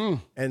players.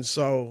 And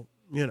so,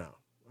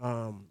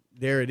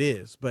 there it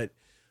is. But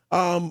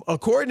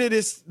according to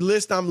this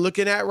list I'm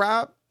looking at,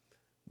 Rob,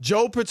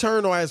 Joe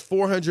Paterno has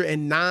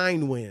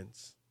 409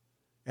 wins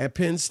at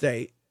Penn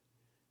State.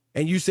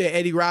 And you said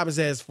Eddie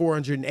Robinson has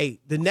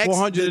 408. The next,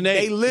 408.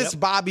 They list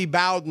Bobby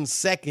Bowden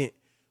second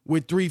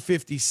with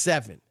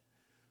 357.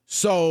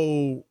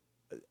 So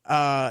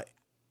there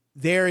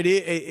it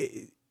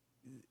is.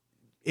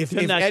 If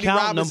Eddie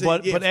Robinson,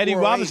 but Eddie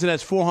Robinson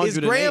has 408. Is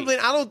Grambling?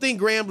 I don't think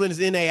Grambling is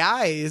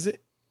NAIA, is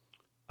it?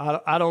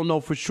 I don't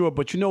know for sure,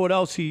 but you know what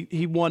else?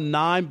 He won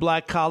 9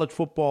 black college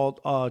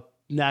football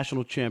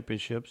national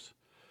championships,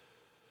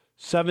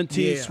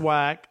 17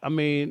 SWAC. I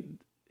mean,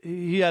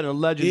 he had a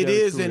legendary career.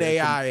 It is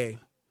NAIA.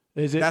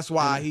 Is it? That's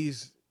why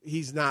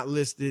he's not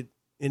listed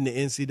in the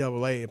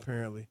NCAA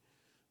apparently.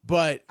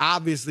 But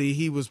obviously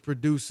he was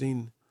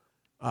producing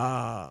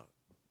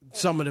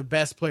some of the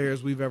best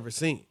players we've ever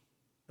seen.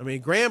 I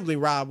mean,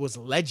 Grambling, Rob, was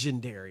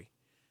legendary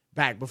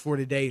back before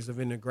the days of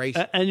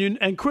integration.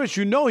 And Chris,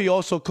 he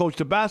also coached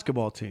the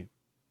basketball team.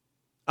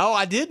 Oh,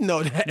 I didn't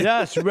know that.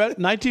 Yes,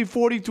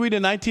 1943 to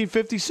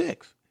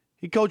 1956.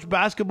 He coached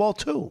basketball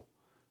too.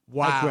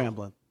 Wow. At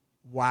Grambling.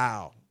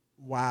 Wow.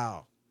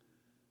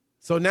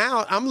 So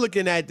now I'm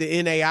looking at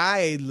the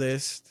NAIA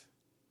list.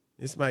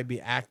 This might be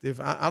active.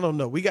 I don't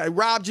know. We got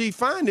Rob G.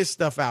 Find this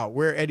stuff out.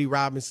 Where Eddie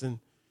Robinson,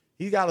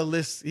 he got a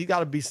list. He got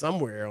to be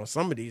somewhere on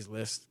some of these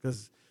lists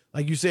because,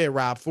 like you said,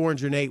 Rob,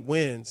 408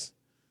 wins.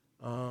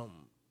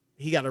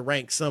 He got to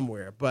rank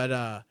somewhere.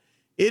 But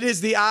it is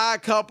the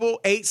Odd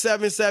Couple,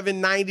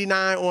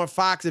 877-99 on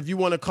Fox. If you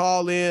want to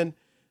call in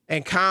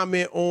and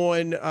comment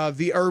on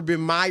the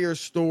Urban Meyer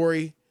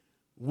story,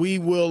 we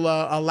will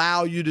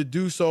allow you to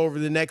do so over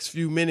the next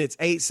few minutes.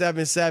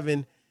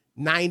 877-99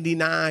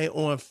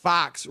 on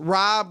Fox.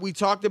 Rob, we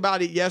talked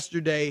about it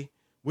yesterday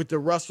with the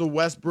Russell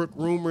Westbrook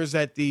rumors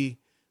that the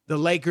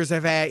Lakers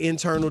have had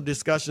internal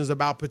discussions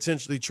about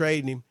potentially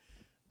trading him.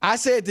 I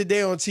said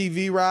today on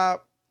TV, Rob,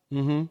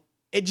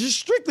 it just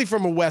strictly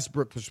from a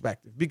Westbrook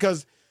perspective,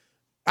 because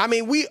I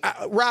mean,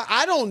 Rob,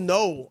 I don't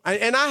know.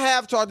 And I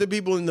have talked to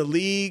people in the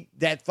league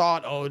that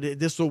thought, oh,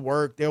 this will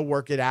work. They'll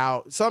work it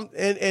out. Some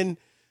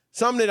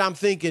that I'm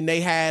thinking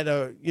they had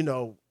a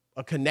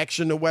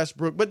connection to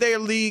Westbrook, but they're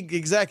league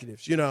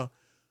executives,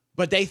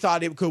 but they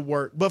thought it could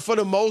work. But for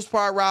the most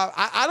part, Rob,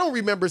 I don't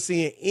remember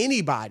seeing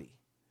anybody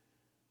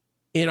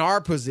in our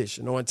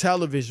position on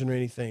television or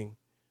anything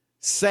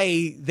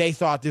say they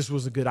thought this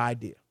was a good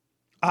idea.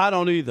 I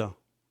don't either.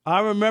 I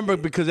remember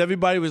because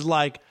everybody was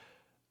like,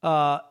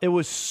 it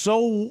was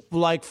so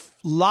like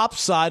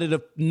lopsided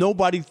of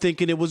nobody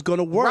thinking it was going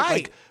to work.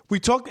 Right.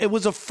 Like it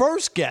was a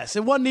first guess.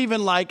 It wasn't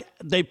even like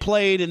they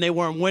played and they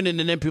weren't winning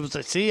and then people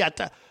said, see,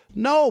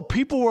 no,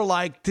 people were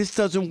like, this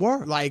doesn't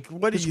work. Like,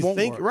 what do you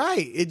think? Work.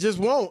 Right. It just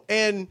won't.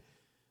 And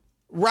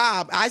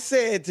Rob, I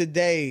said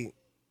today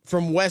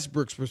from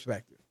Westbrook's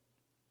perspective,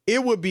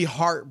 it would be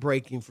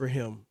heartbreaking for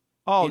him.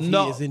 Oh, if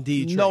no. He is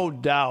indeed traded. No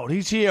doubt.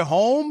 He's here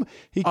home.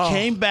 He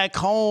came back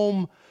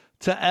home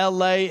to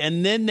L.A.,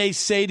 and then they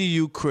say to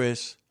you,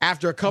 Chris,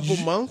 after a couple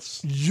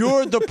months,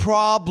 you're the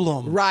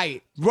problem.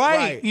 Right.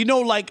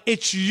 Like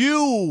it's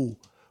you.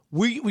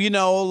 We,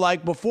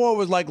 like before it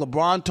was like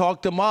LeBron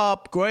talked him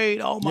up.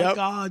 Great. Oh my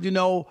God.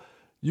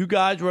 You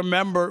guys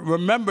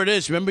remember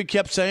this. Remember he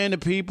kept saying to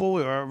people,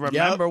 or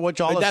remember what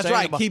y'all are saying. That's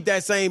right. About. Keep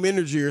that same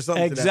energy or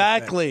something.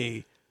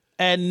 Exactly.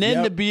 And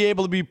then to be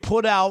able to be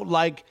put out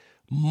like,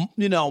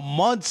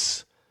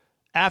 months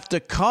after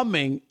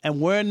coming and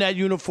wearing that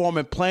uniform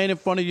and playing in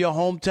front of your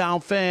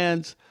hometown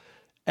fans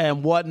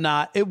and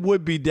whatnot, it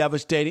would be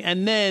devastating.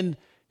 And then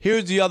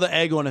here's the other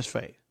egg on his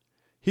face.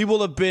 He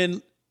will have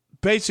been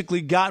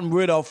basically gotten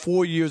rid of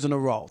 4 years in a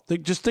row.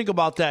 Just think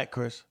about that,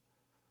 Chris.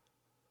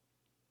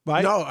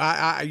 Right?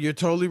 No, you're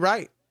totally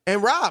right.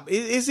 And Rob,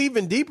 it's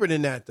even deeper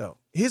than that, though.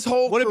 His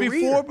whole career. Would it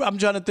be 4? I'm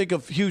trying to think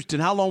of Houston.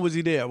 How long was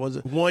he there? Was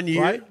it 1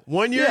 year? Right?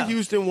 1 year in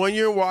Houston, 1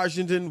 year in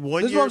Washington,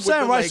 1 That's year with the That's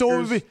what I'm saying,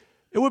 right? Lakers. So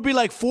it would be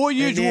like 4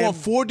 years. You were on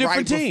 4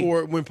 different teams.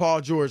 Before when Paul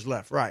George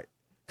left, right?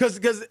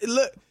 Because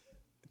look,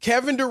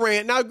 Kevin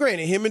Durant. Now,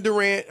 granted, him and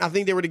Durant, I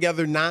think they were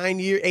together 9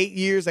 years, 8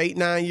 years,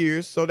 8-9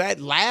 years. So that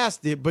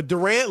lasted. But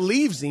Durant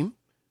leaves him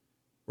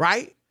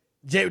right?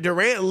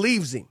 Durant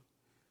leaves him.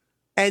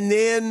 And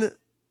then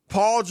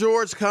Paul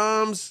George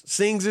comes,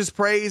 sings his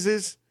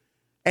praises,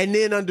 and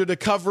then under the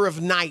cover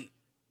of night,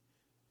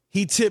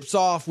 he tips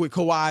off with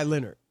Kawhi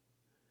Leonard.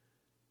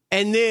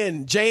 And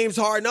then James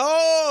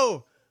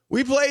Harden,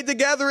 we played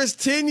together as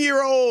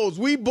 10-year-olds.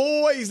 We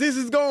boys. This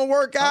is going to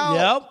work out.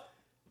 Yep.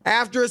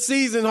 After a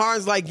season,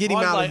 Harden's like, get him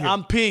out of here.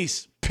 I'm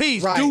peace.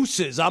 Peace, right.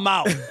 Deuces. I'm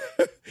out.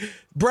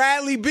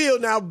 Bradley Beal.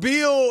 Now,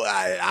 Beal,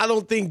 I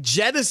don't think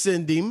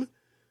jettisoned him,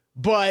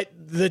 but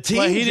the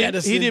team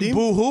jettisoned him. He didn't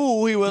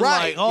boo-hoo. He was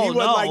like, he was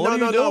like,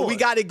 no. We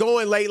got it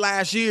going late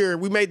last year.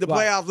 We made the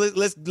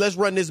playoffs. Let's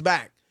run this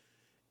back.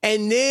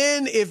 And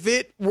then if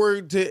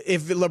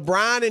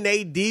LeBron and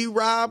AD,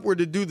 Rob, were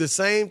to do the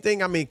same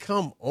thing, I mean,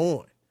 come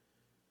on.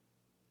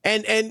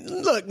 And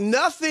look,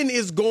 nothing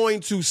is going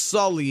to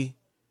sully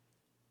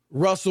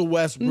Russell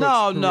Westbrook's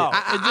No.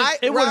 career.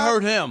 It would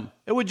hurt him.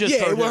 It would just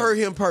hurt him. Yeah, it would hurt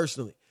him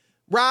personally.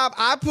 Rob,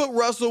 I put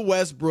Russell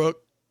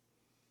Westbrook,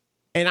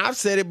 and I've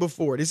said it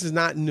before, this is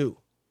not new.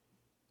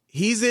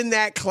 He's in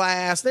that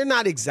class. They're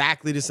not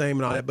exactly the same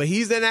and all that, but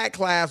he's in that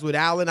class with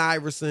Allen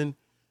Iverson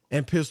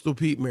and Pistol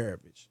Pete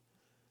Maravich.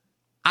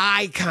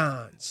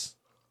 Icons.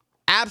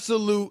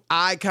 Absolute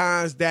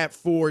icons that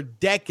for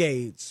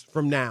decades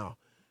from now,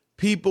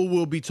 people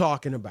will be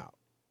talking about,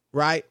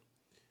 right?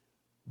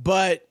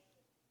 But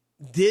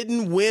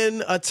didn't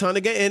win a ton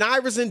of games. And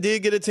Iverson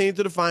did get a team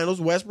to the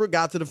finals. Westbrook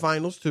got to the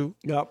finals too.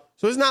 Yep.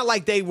 So it's not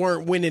like they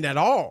weren't winning at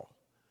all.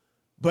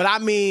 But I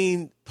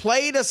mean,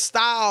 played a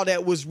style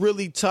that was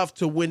really tough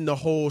to win the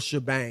whole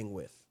shebang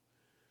with.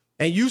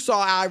 And you saw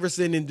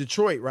Iverson in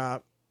Detroit,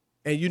 Rob.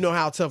 And you know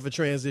how tough a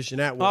transition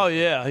that was. Oh,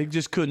 yeah. He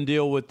just couldn't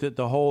deal with it,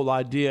 the whole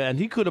idea. And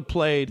he could have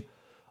played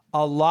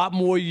a lot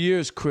more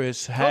years,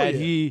 Chris, had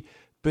he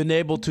been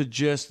able to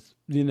just,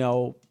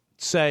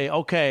 say,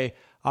 okay,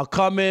 I'll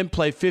come in,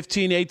 play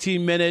 15,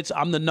 18 minutes.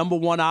 I'm the number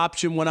one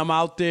option when I'm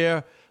out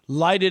there.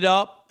 Light it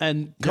up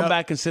and come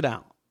back and sit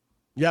down.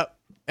 Yep.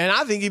 And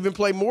I think even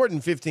play more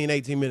than 15,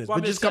 18 minutes.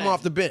 But just come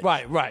off the bench.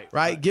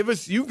 Right.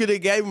 You could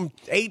have gave him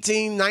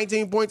 18,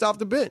 19 points off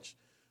the bench.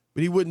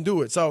 But he wouldn't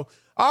do it. So,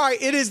 all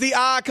right, it is the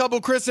Odd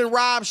Couple, Chris and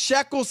Rob.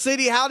 Shekel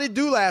City, how did it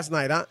do last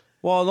night, huh?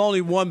 Well, only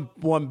one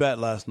bet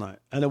last night,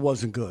 and it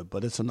wasn't good,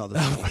 but it's another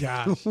story. Oh,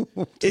 gosh.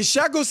 Is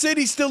Shekel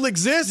City still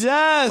exist?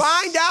 Yes.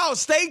 Find out.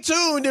 Stay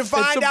tuned and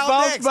find out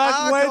next. It's a Bounce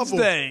Back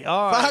Wednesday.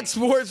 All right. Fox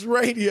Sports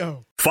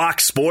Radio.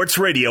 Fox Sports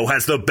Radio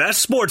has the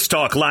best sports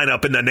talk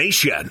lineup in the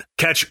nation.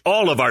 Catch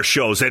all of our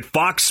shows at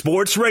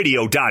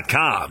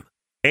foxsportsradio.com.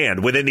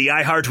 And within the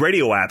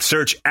iHeartRadio app,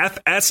 search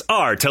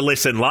FSR to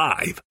listen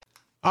live.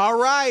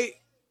 All right.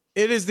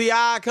 It is the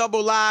Odd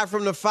Couple live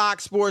from the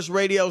Fox Sports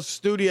Radio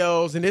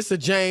studios, and it's a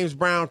James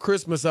Brown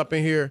Christmas up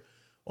in here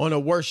on a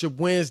Worship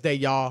Wednesday,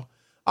 y'all.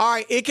 All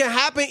right, it can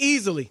happen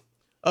easily.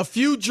 A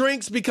few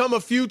drinks become a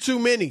few too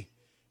many.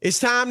 It's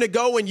time to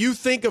go and you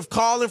think of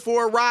calling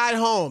for a ride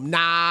home.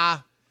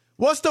 Nah.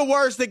 What's the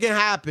worst that can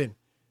happen?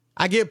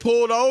 I get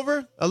pulled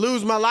over? I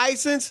lose my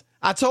license?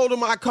 I totaled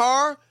my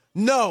car?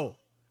 No.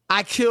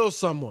 I kill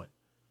someone.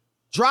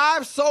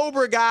 Drive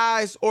sober,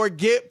 guys, or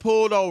get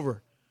pulled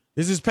over.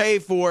 This is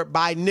paid for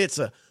by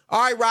NHTSA.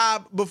 All right,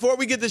 Rob, before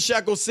we get to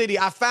Shekel City,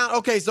 I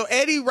found, so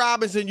Eddie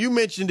Robinson, you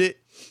mentioned it,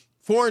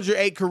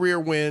 408 career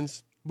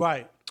wins.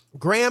 Right.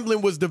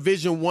 Grambling was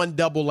Division I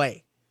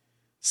AA.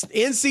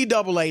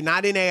 NCAA,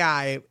 not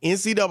NAIA,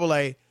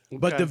 NCAA,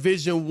 but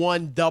Division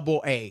I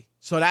AA.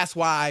 So that's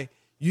why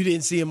you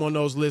didn't see him on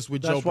those lists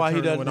with Joe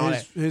Paterno and all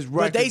that. His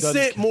but they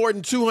sent more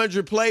than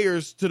 200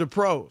 players to the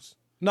pros.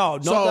 No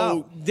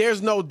doubt.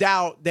 There's no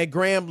doubt that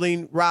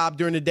Grambling, Rob,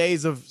 during the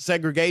days of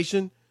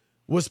segregation,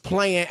 was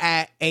playing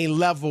at a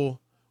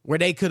level where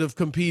they could have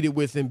competed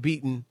with and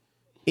beaten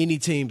any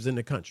teams in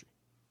the country.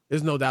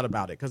 There's no doubt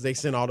about it because they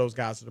sent all those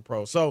guys to the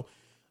pros. So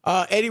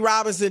Eddie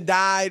Robinson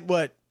died, in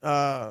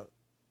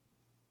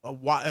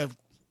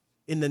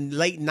the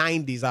late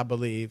 90s, I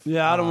believe.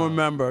 Yeah, I don't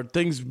remember.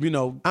 Things,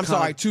 I'm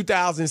sorry,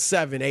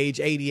 2007, age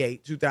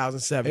 88,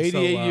 2007.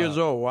 88 years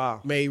old,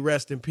 wow. May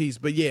rest in peace.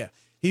 But, yeah,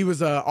 he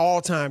was an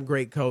all-time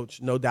great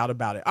coach, no doubt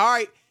about it. All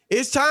right,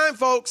 it's time,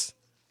 folks.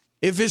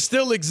 If it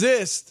still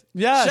exists,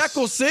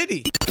 Shekel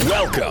City.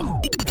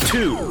 Welcome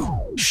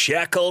to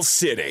Shekel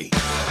City,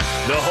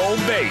 the home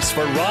base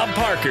for Rob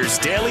Parker's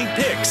daily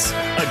picks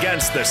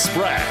against the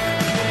spread.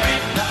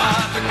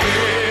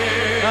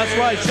 That's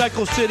right,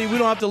 Shekel City. We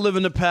don't have to live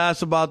in the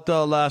past about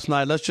last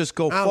night. Let's just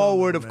go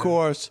forward, of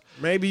course.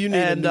 Maybe you need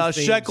and a new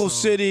theme Shekel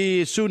song. City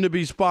is soon to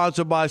be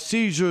sponsored by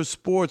Caesars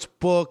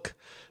Sportsbook.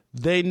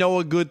 They know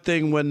a good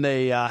thing when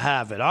they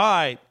have it. All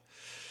right.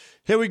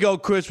 Here we go,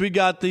 Chris. We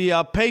got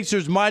the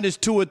Pacers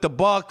 -2 at the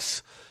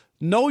Bucks.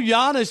 No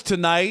Giannis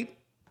tonight.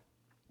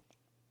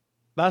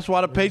 That's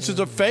why the Pacers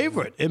are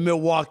favorite in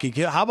Milwaukee.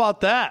 How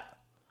about that?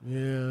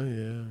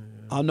 Yeah.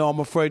 I know I'm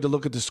afraid to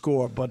look at the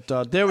score, but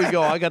there we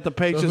go. I got the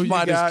Pacers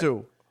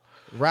 -2.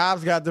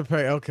 Rob's got the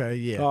pay. Okay,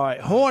 yeah. All right,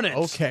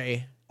 Hornets.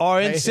 Okay.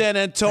 Are in San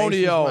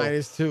Antonio.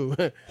 Pacers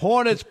 -2.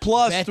 Hornets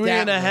plus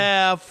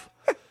 3.5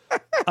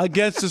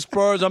 against the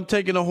Spurs. I'm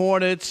taking the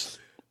Hornets.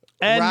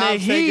 And Rob's the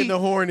Heat taking the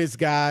Hornets,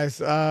 guys.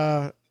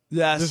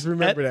 Yes. Just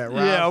remember that.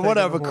 Rob's yeah, taking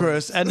whatever, the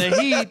Chris. And the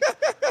Heat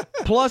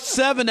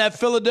 +7 at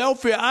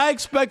Philadelphia. I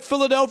expect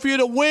Philadelphia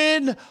to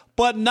win,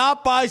 but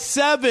not by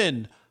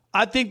 7.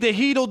 I think the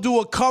Heat will do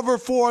a cover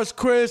for us,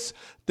 Chris.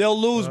 They'll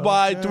lose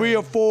by 3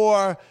 or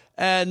 4,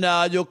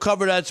 and you'll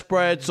cover that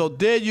spread. So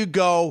there you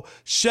go.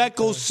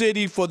 Shekel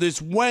City for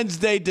this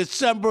Wednesday,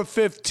 December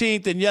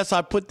 15th. And, yes,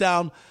 I put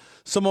down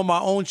some of my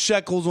own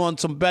shekels on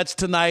some bets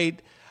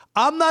tonight.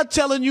 I'm not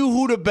telling you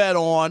who to bet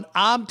on.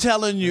 I'm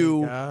telling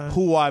you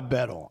who I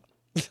bet on.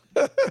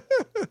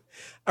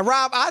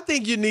 Rob, I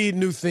think you need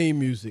new theme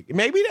music.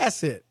 Maybe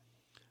that's it.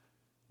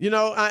 You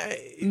know, Rob,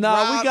 we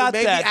got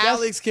maybe that.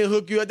 Alex can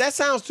hook you up. That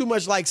sounds too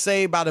much like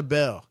Saved by the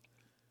Bell.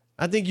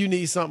 I think you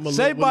need something a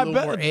little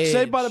more edge.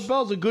 Saved by the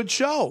Bell is a good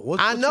show.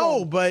 I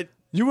know, but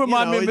you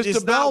remind me of Mr.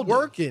 It's Bell. not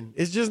working.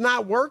 It's just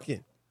not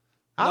working.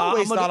 I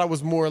always thought I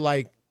was more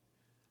like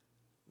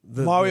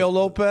Mario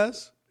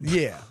Lopez.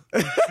 Yeah.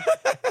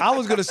 I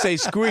was going to say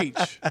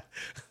Screech.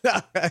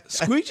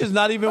 Screech is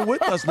not even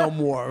with us no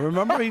more.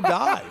 Remember, he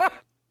died.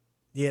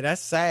 Yeah,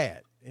 that's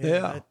sad.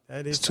 Yeah.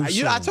 That is. Too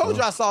soon, I told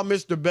you I saw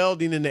Mr.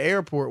 Belding in the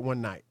airport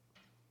one night.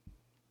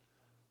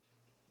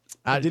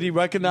 Did he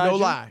recognize you? No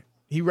lie.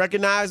 He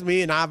recognized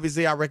me, and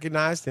obviously I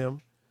recognized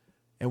him.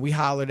 And we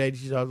hollered at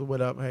each other,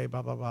 what up, hey,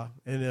 blah, blah, blah.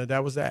 And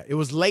that was that. It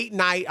was late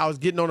night. I was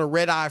getting on a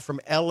red eye from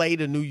L.A.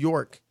 to New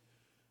York.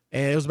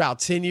 And it was about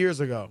 10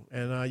 years ago.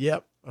 And,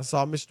 yep, I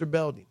saw Mr.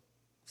 Belding.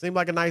 Seemed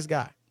like a nice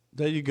guy.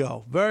 There you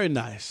go. Very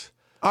nice.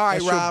 All right,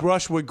 That's Rob. your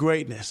brush with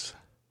greatness.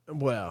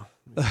 Well,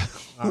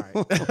 all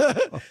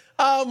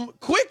right.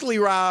 Quickly,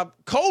 Rob,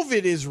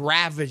 COVID is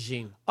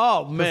ravaging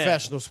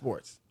professional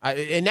sports.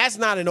 And that's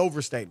not an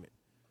overstatement.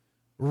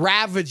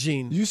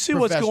 Ravaging. You see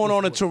what's going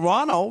on in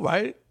Toronto,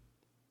 right?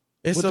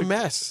 It's a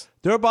mess.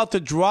 They're about to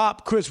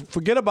drop. Chris,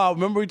 forget about,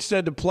 remember we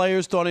said the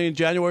players starting in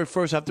January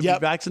 1st have to be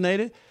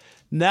vaccinated?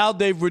 Now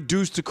they've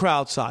reduced the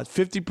crowd size,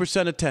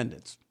 50%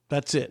 attendance.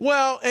 That's it.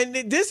 Well, and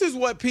this is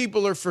what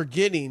people are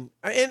forgetting.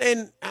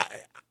 And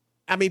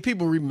I mean,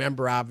 people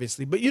remember,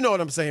 obviously, but you know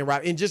what I'm saying,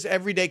 Rob? In just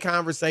everyday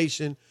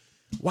conversation,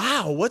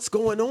 wow, what's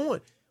going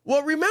on?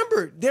 Well,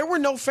 remember, there were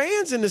no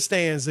fans in the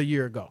stands a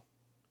year ago.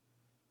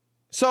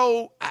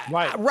 So,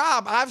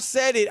 Rob, I've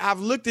said it. I've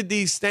looked at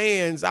these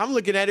stands. I'm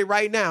looking at it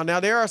right now. Now,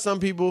 there are some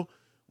people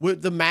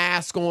with the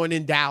mask on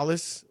in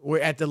Dallas. We're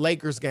at the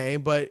Lakers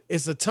game, but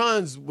it's a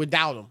tons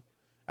without them.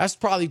 That's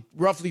probably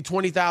roughly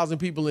 20,000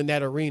 people in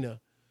that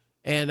arena,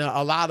 and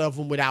a lot of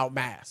them without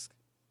masks.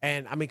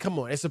 And, I mean, come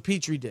on, it's a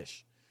petri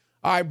dish.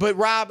 All right, but,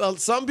 Rob,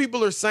 some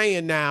people are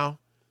saying now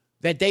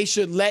that they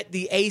should let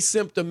the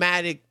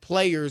asymptomatic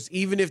players,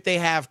 even if they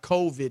have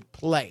COVID,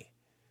 play.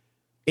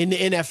 In the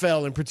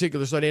NFL in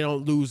particular, so they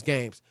don't lose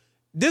games.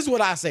 This is what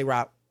I say,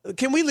 Rob.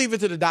 Can we leave it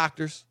to the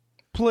doctors?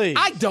 Please.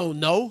 I don't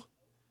know.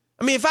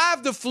 I mean, if I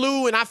have the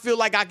flu and I feel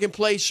like I can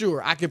play,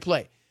 sure, I can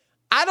play.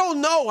 I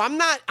don't know. I'm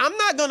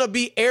not going to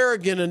be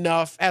arrogant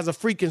enough as a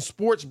freaking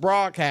sports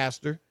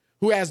broadcaster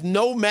who has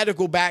no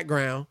medical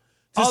background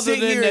to Other sit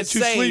than here that and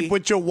you say, sleep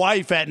with your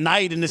wife at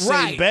night in the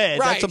same bed.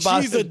 Right, That's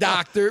about she's a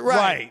doctor.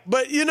 Right.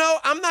 But,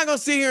 I'm not going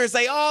to sit here and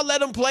say,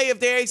 let them play if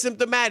they're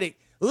asymptomatic.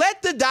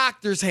 Let the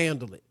doctors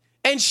handle it.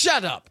 And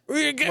shut up.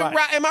 Right.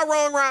 Am I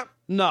wrong, Rob?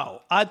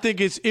 No, I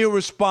think it's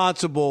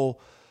irresponsible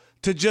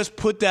to just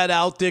put that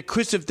out there.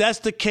 Chris, if that's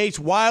the case,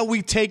 why are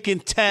we taking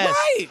tests?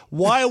 Right.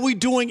 Why are we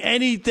doing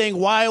anything?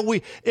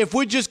 If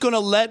we're just going to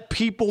let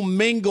people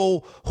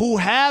mingle who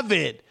have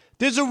it?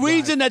 There's a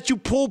reason that you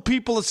pull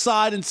people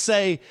aside and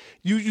say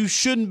you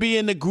shouldn't be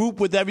in the group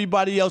with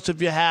everybody else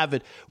if you have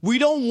it. We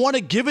don't want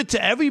to give it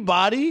to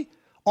everybody.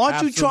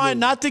 Aren't you trying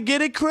not to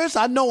get it, Chris?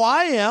 I know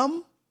I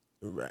am.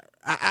 Right.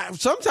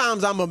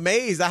 Sometimes I'm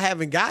amazed I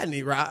haven't gotten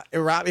it,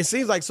 Rob. It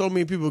seems like so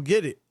many people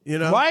get it,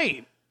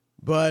 Right.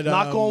 But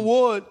knock on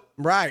wood.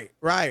 Right.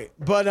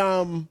 But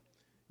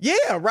yeah,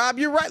 Rob,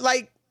 you're right.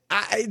 Like,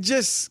 I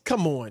just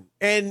come on.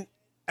 And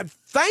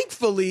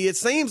thankfully, it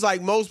seems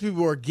like most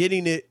people are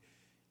getting it,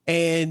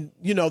 and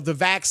the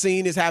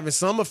vaccine is having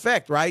some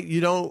effect, right? You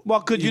don't.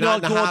 Well, could you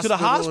not go to the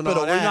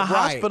hospital? We're not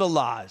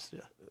hospitalized.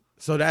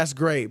 So that's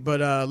great.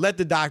 But let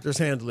the doctors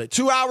handle it.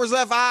 2 hours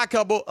left.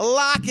 Couple.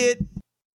 Lock it.